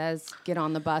he says, "Get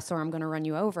on the bus, or I'm going to run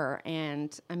you over."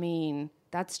 And I mean,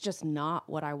 that's just not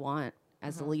what I want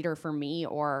as a leader for me,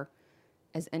 or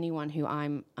as anyone who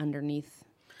I'm underneath.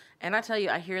 And I tell you,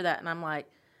 I hear that, and I'm like,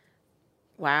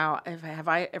 wow, have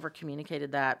I ever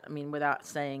communicated that? I mean, without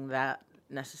saying that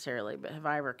necessarily, but have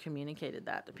I ever communicated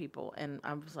that to people? And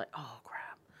I was like, oh, crap.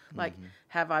 Like,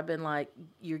 have I been like,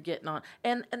 you're getting on?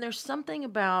 And there's something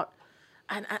about,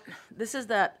 and this is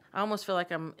that, I almost feel like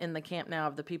I'm in the camp now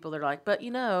of the people that are like, but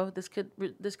this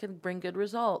could bring good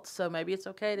results, so maybe it's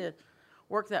okay to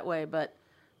work that way, but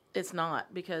it's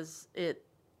not, because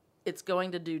it's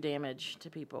going to do damage to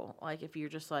people. Like, if you're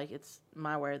just like, it's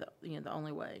my way, the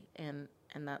only way, and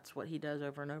that's what he does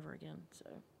over and over again. So,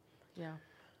 yeah.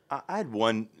 I had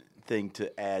one thing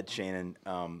to add, Shannon.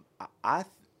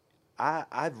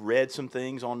 I've read some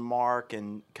things on Mark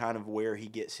and kind of where he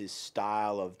gets his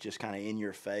style of just kind of in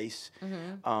your face.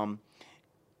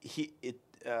 He's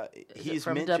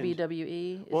from mentioned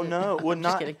WWE. Well, no, well, Just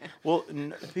not. kidding. Well,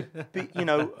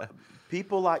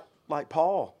 people like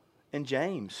Paul and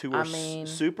James, who are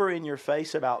super in your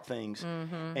face about things,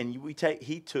 and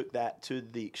he took that to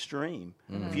the extreme.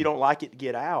 If you don't like it,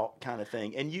 get out, kind of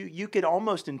thing. And you could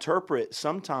almost interpret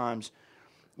sometimes,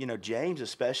 James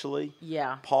especially,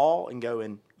 Paul, and go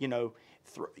and and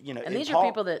these Paul, are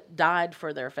people that died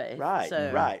for their faith, right?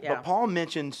 So, right. Yeah. But Paul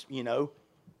mentions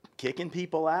kicking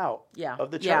people out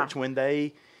of the church when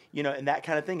they and that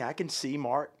kind of thing. I can see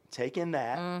Mark taking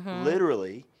that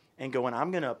literally and going, I'm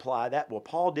going to apply that. Well,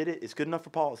 Paul did it. It's good enough for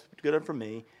Paul. It's good enough for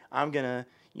me. I'm going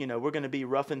to, we're going to be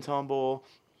rough and tumble.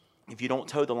 If you don't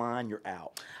toe the line, you're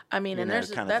out. I mean, and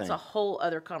that's a whole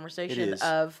other conversation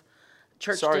of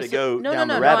church. Sorry to go down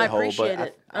the rabbit hole,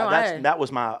 but that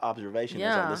was my observation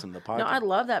as I listened to the podcast. No, I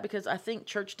love that, because I think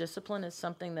church discipline is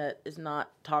something that is not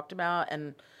talked about,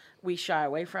 and we shy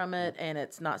away from it, and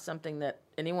it's not something that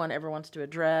anyone ever wants to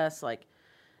address. Like,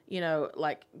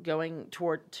 like going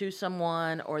to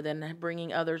someone, or then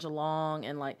bringing others along,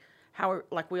 and like how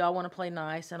we all want to play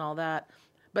nice and all that.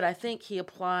 But I think he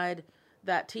applied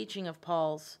that teaching of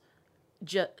Paul's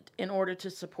in order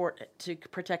to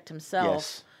protect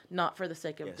himself, not for the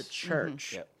sake of the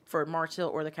church, for Mars Hill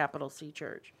or the capital C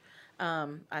Church.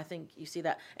 I think you see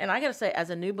that. And I got to say, as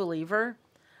a new believer,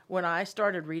 when I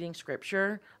started reading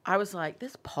scripture, I was like,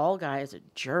 this Paul guy is a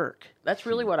jerk. That's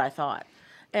really what I thought.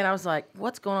 And I was like,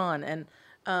 what's going on?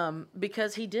 And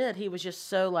because he was just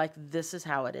so like, this is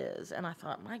how it is. And I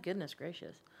thought, my goodness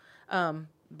gracious.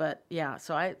 But yeah,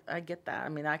 so I get that. I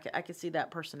mean, I could see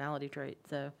that personality trait.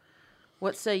 So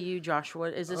what say you, Joshua?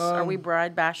 Is this, are we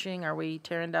bride bashing? Are we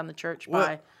tearing down the church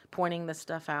by pointing this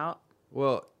stuff out?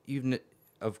 Well,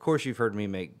 of course you've heard me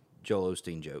make Joel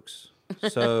Osteen jokes.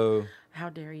 So how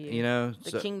dare you?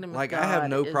 The kingdom of like God I have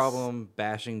no problem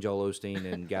bashing Joel Osteen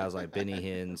and guys like Benny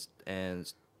Hinn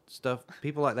and stuff,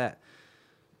 people like that.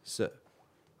 So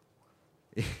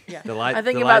yeah, I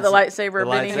think about the lightsaber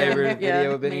Benny Hinn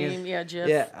video of Benny Hinn. Yeah, Jeff.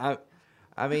 Yeah,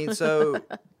 I mean, so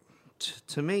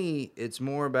to me, it's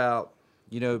more about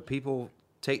people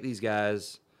take these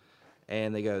guys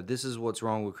and they go, "This is what's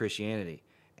wrong with Christianity,"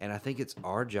 and I think it's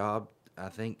our job,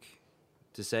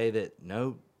 to say that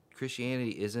no.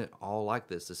 Christianity isn't all like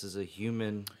this. This is a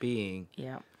human being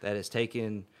that has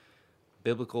taken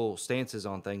biblical stances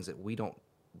on things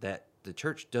that the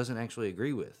church doesn't actually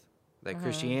agree with, that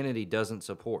Christianity doesn't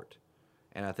support.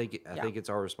 And I think it's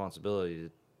our responsibility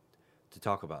to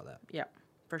talk about that. Yeah,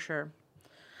 for sure.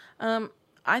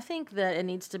 I think that it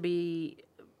needs to be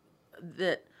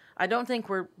that I don't think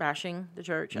we're bashing the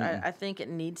church. I think it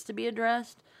needs to be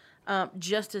addressed,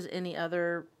 just as any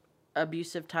other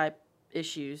abusive type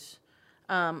issues.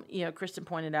 Kristen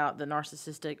pointed out the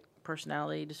narcissistic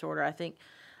personality disorder. I think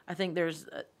there's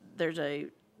a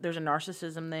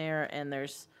narcissism there, and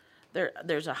there's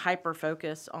a hyper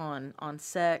focus on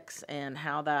sex and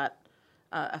how that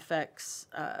affects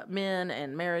men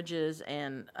and marriages,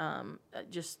 and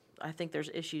I think there's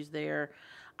issues there.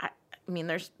 I mean,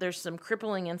 there's some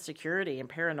crippling insecurity and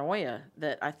paranoia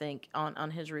that I think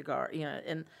on his regard,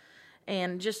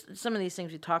 and just some of these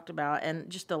things we talked about, and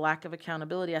just the lack of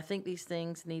accountability. I think these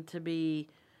things need to be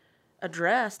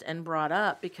addressed and brought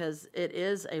up, because it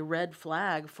is a red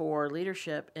flag for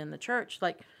leadership in the church.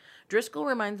 Like, Driscoll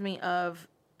reminds me of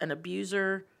an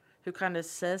abuser who kind of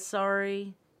says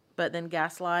sorry, but then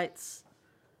gaslights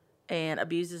and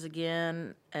abuses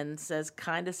again and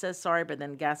kind of says sorry, but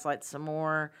then gaslights some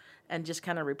more and just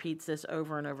kind of repeats this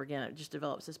over and over again. It just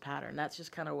develops this pattern. That's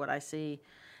just kind of what I see.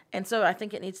 And so I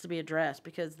think it needs to be addressed,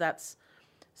 because that's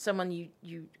someone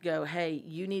you go, hey,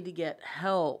 you need to get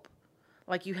help.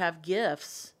 Like, you have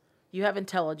gifts, you have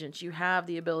intelligence, you have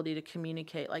the ability to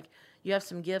communicate. Like, you have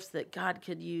some gifts that God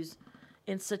could use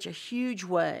in such a huge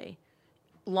way,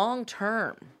 long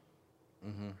term.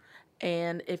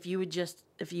 And if you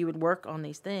would work on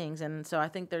these things. And so I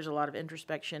think there's a lot of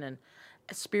introspection and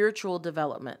spiritual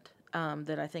development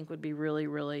that I think would be really,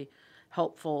 really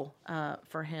helpful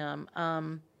for him.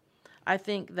 I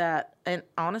think that, and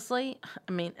honestly,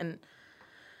 I mean, and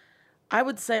I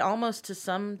would say almost to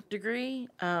some degree,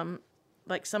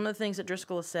 like some of the things that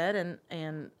Driscoll has said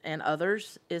and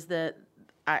others, is that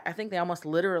I think they almost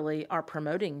literally are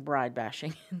promoting bride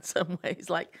bashing in some ways,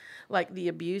 like the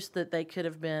abuse that they could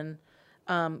have been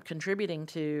contributing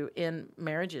to in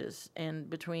marriages and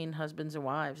between husbands and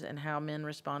wives, and how men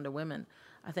respond to women,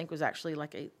 I think was actually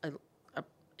like a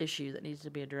issue that needs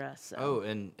to be addressed. So. Oh,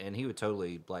 and he would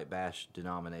totally like bash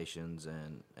denominations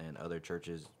and other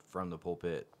churches from the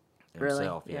pulpit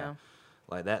himself. Really? Yeah.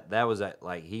 Like that was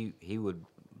like he would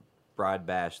bride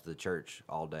bash the church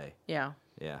all day. Yeah.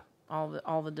 Yeah.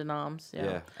 All the denoms. Yeah.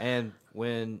 Yeah. And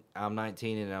when I'm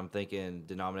 19 and I'm thinking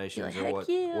denominations You're like, are "Heck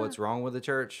yeah." what's wrong with the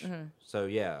church. So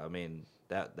yeah, I mean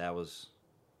that was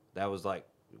like,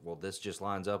 well, this just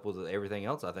lines up with everything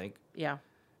else, I think. Yeah.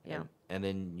 Yeah. And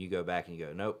then you go back and you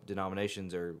go, nope,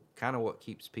 denominations are kind of what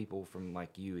keeps people from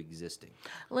like you existing.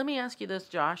 Let me ask you this,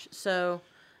 Josh. So,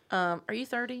 are you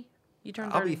 30? You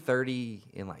turned 30? I'll be 30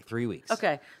 in like 3 weeks.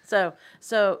 Okay. So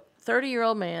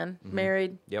 30-year-old man,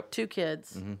 married, Yep. 2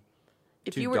 kids.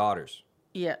 If Two you were, daughters.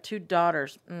 Yeah, 2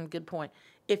 daughters. Good point.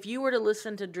 If you were to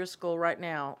listen to Driscoll right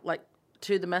now, like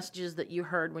to the messages that you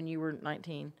heard when you were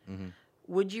 19,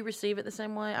 would you receive it the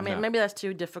same way? I mean, No. maybe that's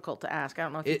too difficult to ask. I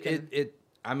don't know if you can.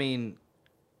 I mean,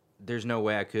 there's no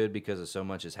way I could, because of so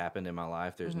much has happened in my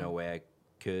life. There's no way I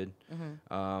could.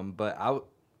 But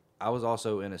I was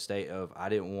also in a state of I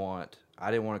didn't want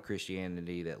a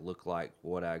Christianity that looked like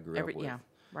what I grew up with. Yeah,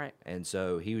 right. And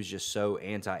so he was just so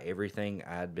anti everything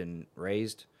I had been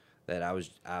raised that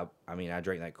I mean, I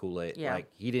drank that Kool-Aid. Yeah. Like,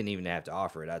 he didn't even have to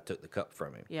offer it. I took the cup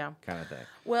from him. Yeah. Kind of thing.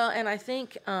 Well, and I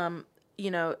think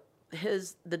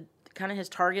his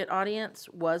target audience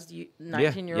was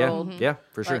 19-year-old. Yeah,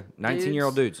 for sure.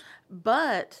 19-year-old dudes.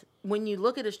 But when you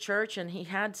look at his church, and he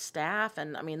had staff,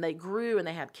 and I mean, they grew and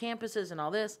they had campuses and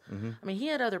all this. I mean, he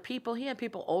had other people. He had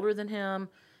people older than him.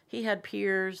 He had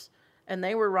peers, and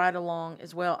they were right along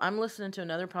as well. I'm listening to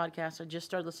another podcast I just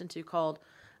started listening to called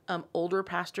Older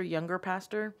Pastor, Younger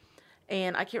Pastor.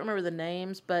 And I can't remember the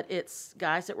names, but it's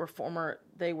guys that were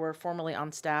formerly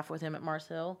on staff with him at Mars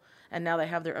Hill, and now they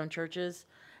have their own churches.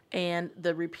 And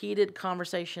the repeated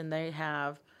conversation they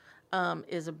have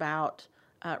is about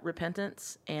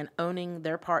repentance and owning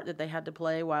their part that they had to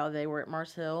play while they were at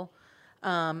Mars Hill,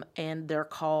 and their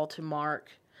call to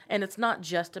Mark. And it's not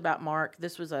just about Mark.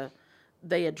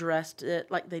 They addressed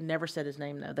it, like they never said his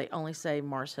name, though. They only say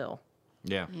Mars Hill.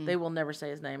 Yeah. They will never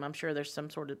say his name. I'm sure there's some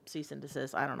sort of cease and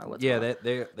desist. I don't know what's Yeah, going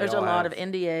on. There's a all lot have- of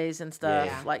NDAs and stuff,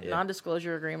 Yeah. like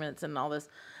non-disclosure agreements and all this.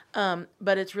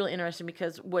 But it's really interesting,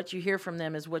 because what you hear from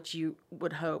them is what you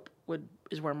would hope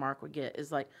is where Mark would get,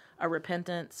 is like a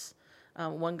repentance.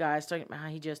 One guy's talking about how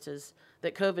he just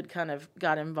that COVID kind of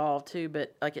got involved too,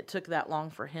 but like it took that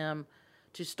long for him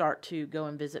to start to go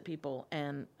and visit people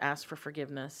and ask for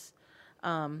forgiveness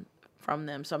from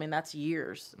them. So, I mean, that's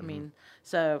years. I mean,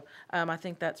 so I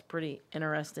think that's pretty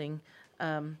interesting.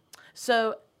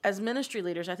 So as ministry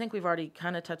leaders, I think we've already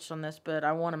kind of touched on this, but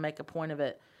I want to make a point of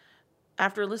it.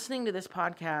 After listening to this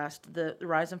podcast, the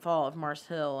rise and fall of Mars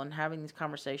Hill, and having these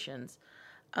conversations,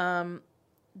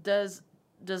 does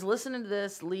listening to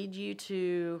this lead you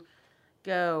to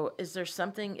go, is there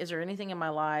anything in my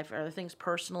life, are there things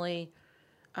personally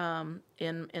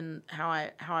in how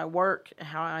I work,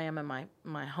 how I am in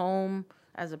my home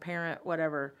as a parent,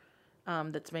 whatever,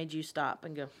 that's made you stop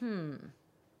and go,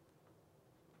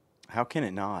 How can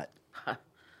it not?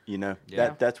 Yeah.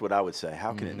 That's what I would say.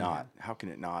 How can it not? How can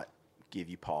it not give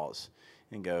you pause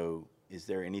and go, is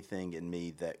there anything in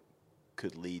me that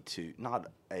could lead to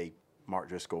not a Mark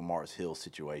Driscoll, Mars Hill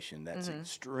situation that's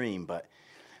extreme, but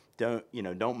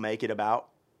don't make it about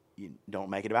you. Don't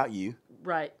make it about you.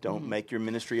 right. Don't make your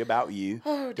ministry about you.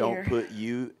 Oh, Don't dear. put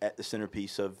you at the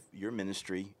centerpiece of your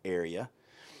ministry area,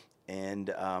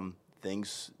 and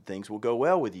things will go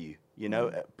well with you.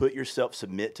 Put yourself,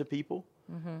 submit to people,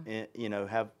 and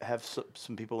have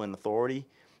some people in authority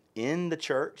in the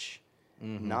church,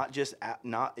 Not just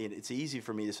it's easy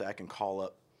for me to say I can call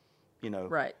up,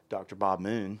 Right. Dr. Bob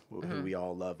Moon, who we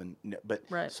all love, but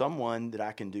Right. someone that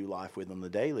I can do life with on the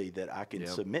daily that I can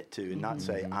submit to, and not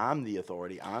say I'm the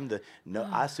authority.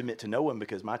 I submit to no one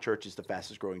because my church is the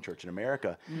fastest growing church in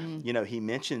America. He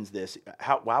mentions this.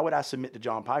 Why would I submit to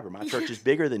John Piper? My church is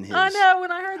bigger than his. I know.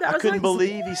 When I heard that, I was couldn't like,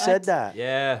 believe he said that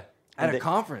Yeah. At And a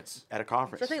conference. at a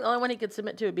conference. So I think the only one he could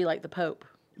submit to would be like the Pope,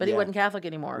 but he Yeah. wasn't Catholic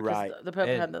anymore because Right. the Pope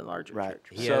And- had the larger right.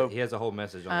 church. He has a whole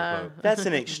message on the Pope. That's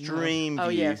an extreme Oh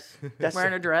view. yes, That's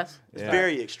wearing a dress. It's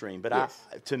very extreme, but Yes.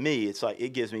 to me, it's like it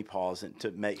gives me pause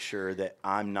to make sure that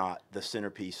I'm not the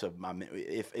centerpiece of my.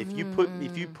 If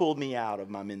you pulled me out of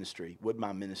my ministry, would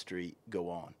my ministry go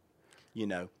on?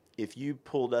 If you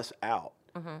pulled us out,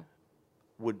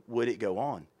 would it go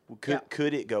on?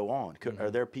 Could it go on?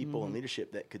 Are there people in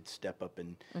leadership that could step up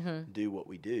and do what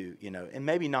we do? And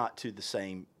maybe not at the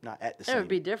same. It would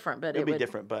be different, but It would be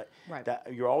different, but Right.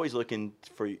 that you're always looking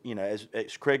for, as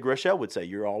Craig Groeschel would say,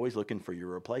 you're always looking for your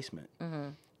replacement.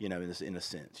 In a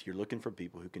sense, you're looking for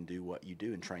people who can do what you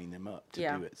do and train them up to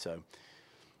Yeah. do it. So,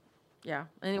 Yeah.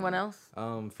 Anyone else?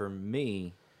 For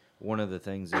me, one of the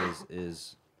things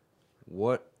is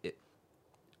what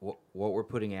we're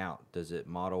putting out. Does it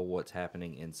model what's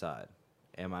happening inside?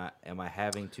 Am I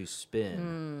having to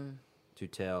spin to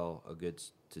tell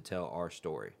our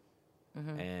story?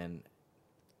 And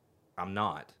I'm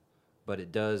not, but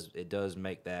it does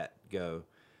make that go.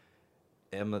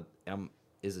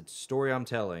 Is the story I'm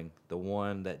telling the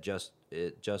one that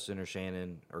Justin or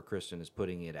Shannon or Kristen is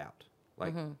putting it out?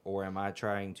 Or am I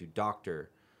trying to doctor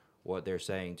what they're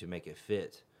saying to make it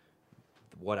fit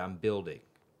what I'm building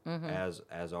as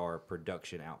our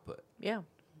production output? Yeah.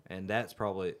 And that's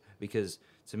probably because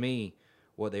to me,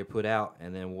 what they put out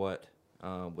and then what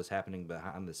was happening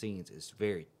behind the scenes is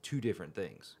two different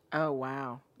things. Oh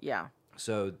wow. Yeah.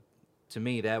 So to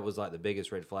me, that was like the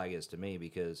biggest red flag is to me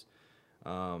because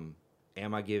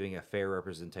am I giving a fair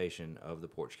representation of the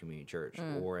Porch Community Church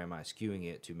or am I skewing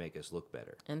it to make us look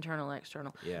better? Internal,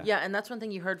 external. Yeah. Yeah, and that's one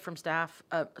thing you heard from staff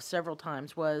several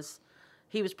times was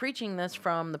he was preaching this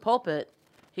from the pulpit.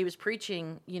 He was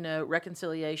preaching,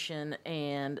 reconciliation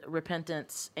and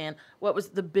repentance. And what was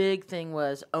the big thing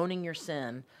was owning your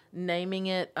sin, naming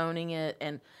it, owning it.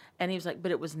 And he was like,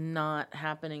 but it was not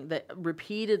happening. That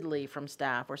repeatedly from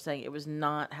staff were saying it was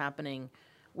not happening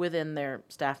within their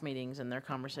staff meetings and their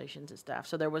conversations at staff.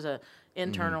 So there was a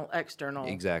internal, external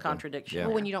Exactly. contradiction. Yeah.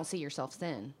 Well, when you don't see yourself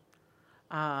sin,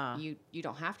 you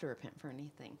don't have to repent for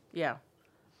anything. Yeah.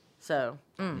 So,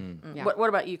 Yeah. What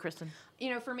about you, Kristen?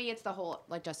 For me, it's the whole,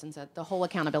 like Justin said, the whole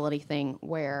accountability thing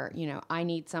where, I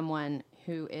need someone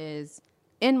who is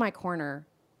in my corner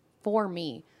for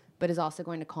me, but is also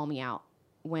going to call me out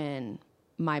when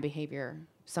my behavior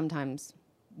sometimes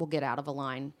will get out of a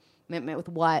line with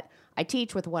what I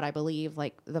teach, with what I believe,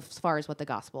 like as far as what the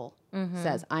gospel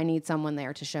says. I need someone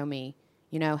there to show me,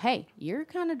 hey, you're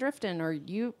kind of drifting, or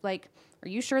are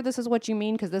you sure this is what you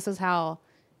mean? Because this is how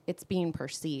it's being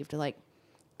perceived. Like,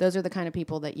 those are the kind of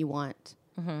people that you want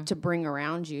to bring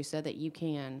around you so that you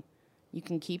can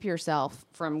keep yourself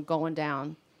from going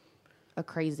down a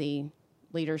crazy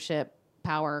leadership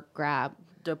power grab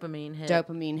Dopamine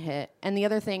hit. And the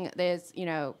other thing is,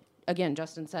 again,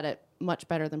 Justin said it much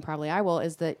better than probably I will,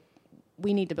 is that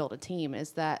we need to build a team,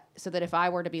 is that so that if I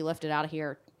were to be lifted out of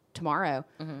here tomorrow,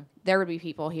 there would be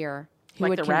people here who like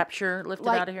would the rapture lifted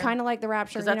out of here? Kind of like the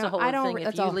rapture. Because that's a whole other thing.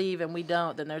 If you that's leave and we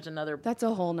don't, then there's another that's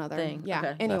a whole nother thing. Yeah.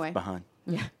 Okay. Anyway. left behind.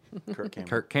 Yeah.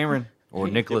 Kirk Cameron or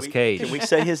Nicolas Cage. Can we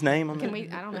say his name on Can there? we?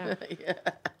 I don't know.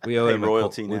 We owe Pay him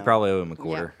royalty We now. probably owe him a Yeah,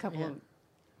 quarter. a couple of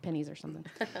pennies or something.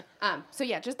 So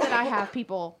yeah, just that I have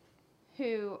people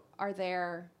who are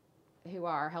there, who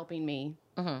are helping me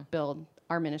build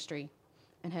our ministry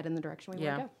and head in the direction we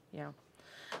want to go.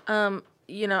 Yeah.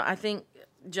 I think,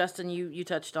 Justin, you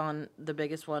touched on the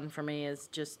biggest one for me is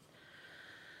just,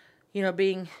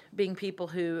 being people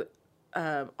who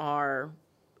are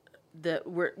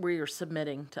we are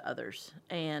submitting to others.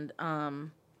 And,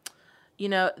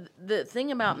 the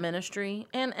thing about ministry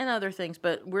and other things,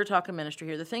 but we're talking ministry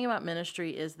here. The thing about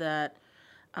ministry is that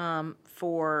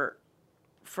for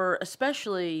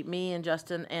especially me and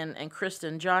Justin and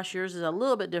Kristen, Josh, yours is a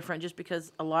little bit different just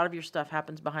because a lot of your stuff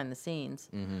happens behind the scenes.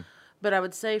 But I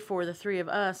would say for the three of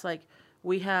us, like,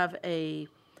 we have a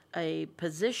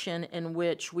position in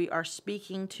which we are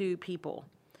speaking to people,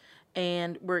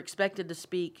 and we're expected to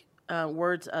speak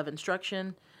words of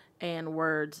instruction and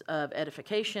words of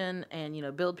edification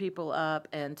and, build people up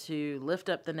and to lift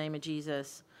up the name of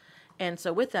Jesus. And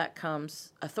so with that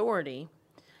comes authority.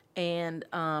 And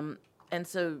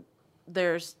so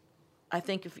there's I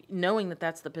think if knowing that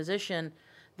that's the position,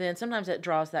 then sometimes it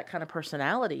draws that kind of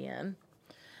personality in.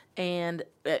 And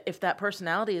if that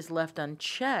personality is left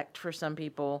unchecked for some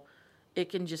people, it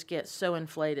can just get so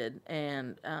inflated,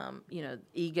 and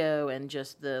ego and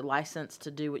just the license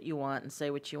to do what you want and say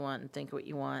what you want and think what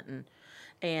you want,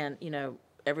 and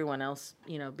everyone else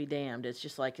be damned. It's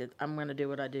just like I'm going to do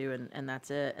what I do, and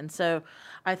that's it. And so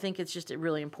I think it's just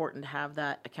really important to have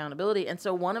that accountability. And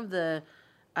so one of the,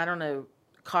 I don't know,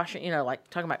 caution, like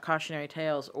talking about cautionary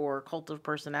tales or cult of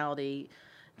personality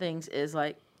things, is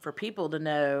like for people to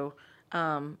know,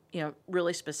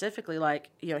 really specifically, like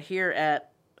here at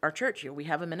our church, we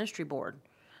have a ministry board.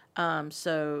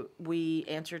 So we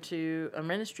answer to a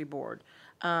ministry board.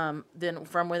 Then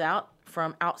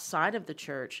from outside of the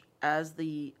church, as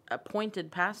the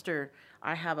appointed pastor,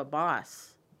 I have a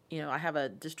boss. I have a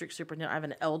district superintendent. I have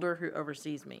an elder who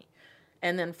oversees me.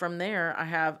 And then from there, I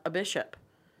have a bishop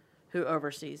who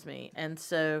oversees me. And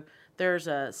so there's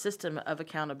a system of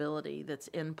accountability that's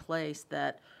in place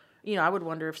that, I would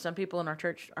wonder if some people in our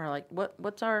church are like,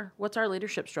 what's our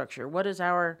leadership structure? What is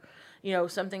our,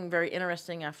 something very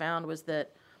interesting I found was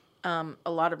that a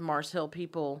lot of Mars Hill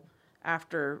people,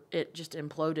 after it just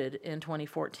imploded in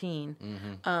 2014,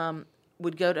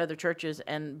 would go to other churches,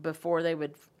 and before they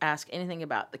would ask anything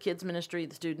about the kids ministry,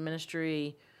 the student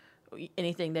ministry,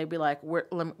 anything, they'd be like, where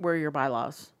are your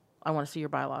bylaws? I want to see your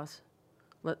bylaws.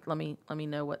 Let me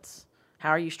know how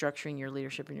are you structuring your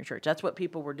leadership in your church? That's what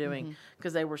people were doing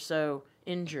because they were so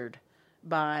injured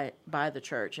by the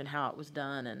church and how it was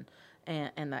done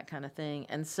and that kind of thing.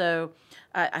 And so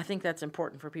I think that's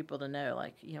important for people to know.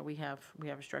 Like, we have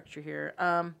a structure here.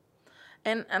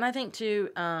 And I think too,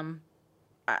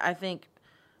 I think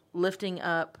lifting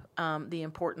up the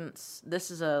importance. This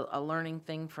is a learning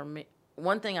thing for me.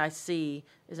 One thing I see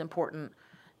is important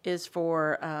is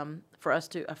for us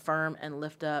to affirm and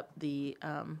lift up the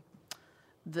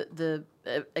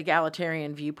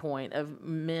egalitarian viewpoint of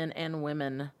men and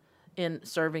women in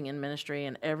serving in ministry,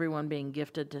 and everyone being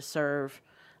gifted to serve.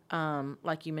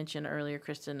 Like you mentioned earlier,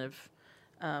 Kristen, of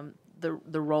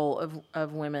the role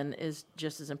of women is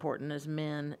just as important as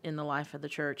men in the life of the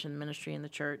church and ministry in the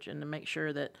church, and to make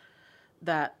sure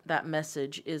that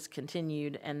message is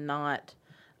continued and not,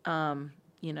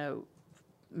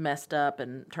 messed up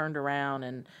and turned around,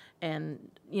 and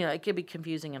it could be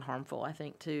confusing and harmful, I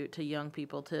think, to young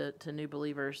people, to new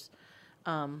believers,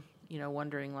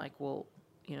 wondering like, well,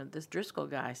 this Driscoll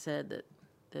guy said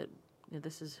that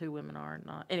this is who women are and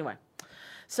not. Anyway,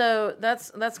 so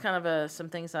that's kind of some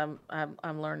things I'm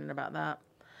learning about that.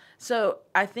 So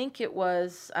I think it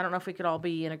was, I don't know if we could all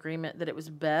be in agreement that it was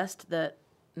best that,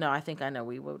 no, I think I know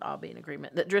we would all be in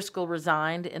agreement that Driscoll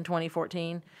resigned in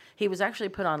 2014. He was actually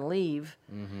put on leave,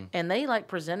 and they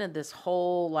presented this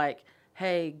whole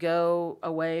hey, go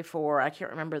away for, I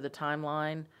can't remember the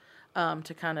timeline,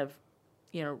 to kind of,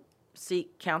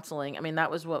 seek counseling. I mean, that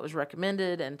was what was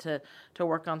recommended, and to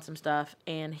work on some stuff,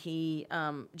 and he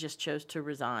just chose to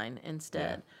resign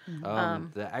instead. Yeah.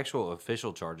 The actual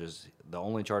official charges, the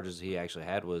only charges he actually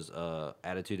had was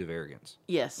attitude of arrogance.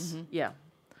 Yes. Yeah.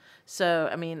 So,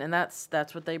 I mean, and that's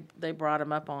what they brought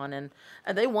him up on, and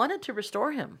they wanted to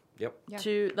restore him. Yep. Yeah.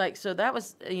 To so that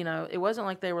was, it wasn't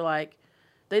like they were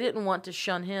they didn't want to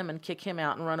shun him and kick him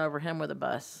out and run over him with a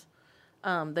bus.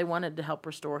 They wanted to help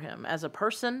restore him as a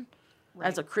person,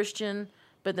 as a Christian,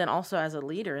 but then also as a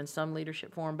leader in some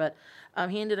leadership form. But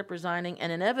he ended up resigning,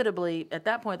 and inevitably, at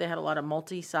that point, they had a lot of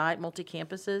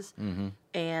multi-campuses,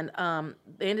 and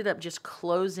they ended up just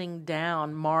closing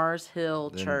down Mars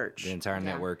Hill Church. The entire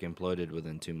network imploded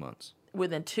within 2 months.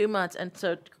 Within 2 months, and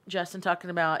so Justin, talking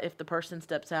about if the person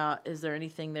steps out, is there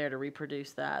anything there to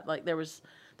reproduce that?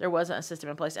 There wasn't a system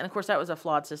in place, and of course that was a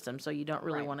flawed system, so you don't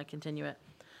really want to continue it.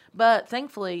 But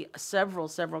thankfully, several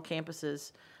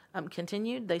campuses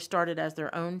continued. They started as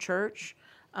their own church.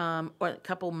 A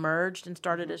couple merged and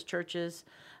started as churches.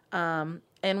 And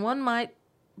one might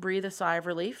breathe a sigh of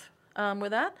relief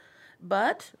with that.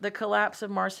 But the collapse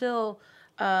of Mars Hill,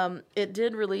 it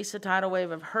did release a tidal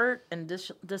wave of hurt and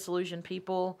disillusioned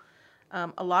people.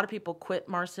 A lot of people quit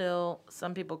Mars Hill.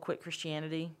 Some people quit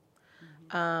Christianity.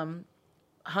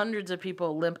 Hundreds of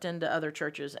people limped into other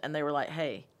churches, and they were like,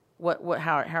 hey,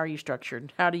 how are you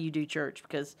structured? How do you do church?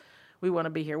 Because we want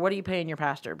to be here. What are you paying your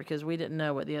pastor? Because we didn't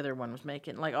know what the other one was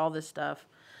making. All this stuff.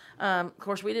 Of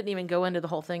course, we didn't even go into the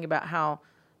whole thing about how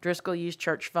Driscoll used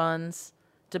church funds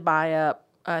to buy up,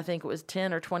 I think it was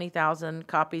 10 or 20,000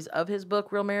 copies of his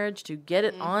book, Real Marriage, to get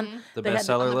it on The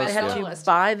bestseller list. They had to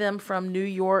buy them from New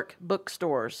York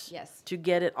bookstores to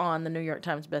get it on the New York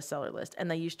Times bestseller list. And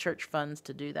they used church funds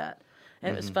to do that.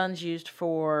 And it was funds used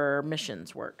for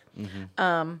missions work.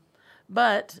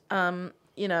 But,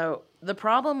 you know, the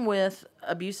problem with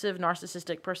abusive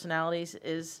narcissistic personalities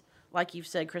is, like you've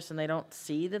said, Kristen, they don't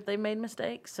see that they've made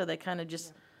mistakes. So they kind of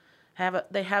just have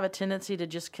a tendency to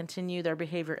just continue their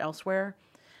behavior elsewhere.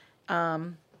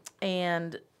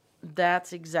 And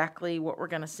that's exactly what we're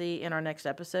going to see in our next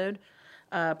episode.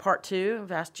 Part 2,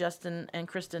 I've asked Justin and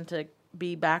Kristen to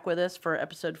be back with us for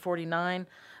episode 49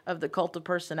 of The Cult of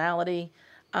Personality,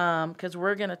 because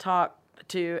we're going to talk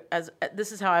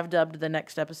this is how I've dubbed the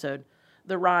next episode,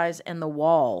 The Rise and the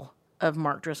Wall of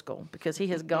Mark Driscoll, because he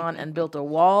has gone and built a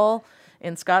wall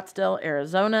in Scottsdale,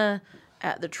 Arizona,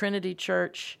 at the Trinity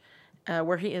Church,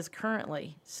 where he is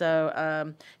currently.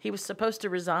 So he was supposed to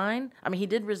resign. I mean, he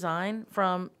did resign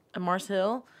from Mars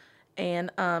Hill,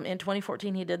 and in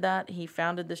 2014 he did that. He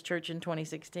founded this church in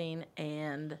 2016,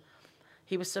 and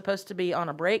he was supposed to be on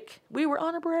a break. We were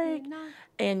on a break,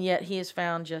 and yet he is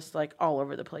found just like all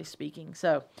over the place speaking.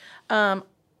 So,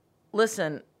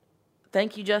 listen,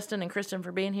 thank you, Justin and Kristen,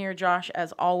 for being here. Josh,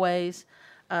 as always,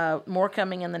 more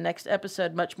coming in the next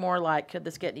episode. Much more like, could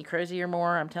this get any crazier?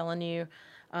 More, I'm telling you.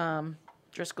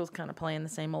 Driscoll's kind of playing the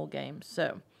same old games.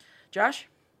 So, Josh?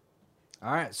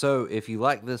 All right. So if you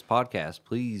like this podcast,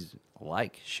 please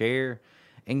like, share,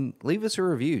 and leave us a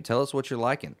review. Tell us what you're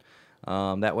liking.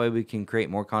 That way we can create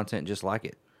more content just like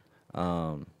it.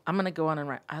 I'm going to go on and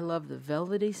write, I love the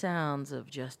velvety sounds of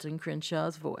Justin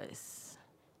Crenshaw's voice.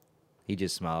 He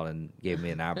just smiled and gave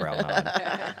me an eyebrow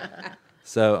nod.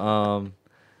 So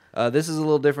this is a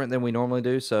little different than we normally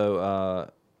do.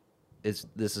 So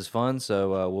this is fun.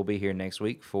 So we'll be here next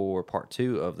week for part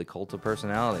 2 of The Cult of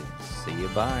Personality. See you.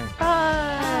 Bye.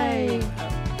 Bye.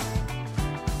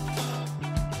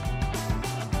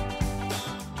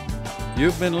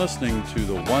 You've been listening to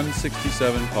the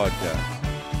 167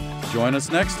 podcast. Join us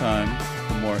next time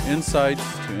for more insights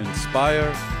to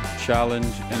inspire,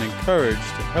 challenge, and encourage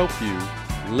to help you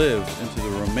live into the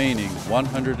remaining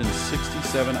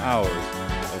 167 hours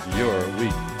of your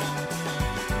week.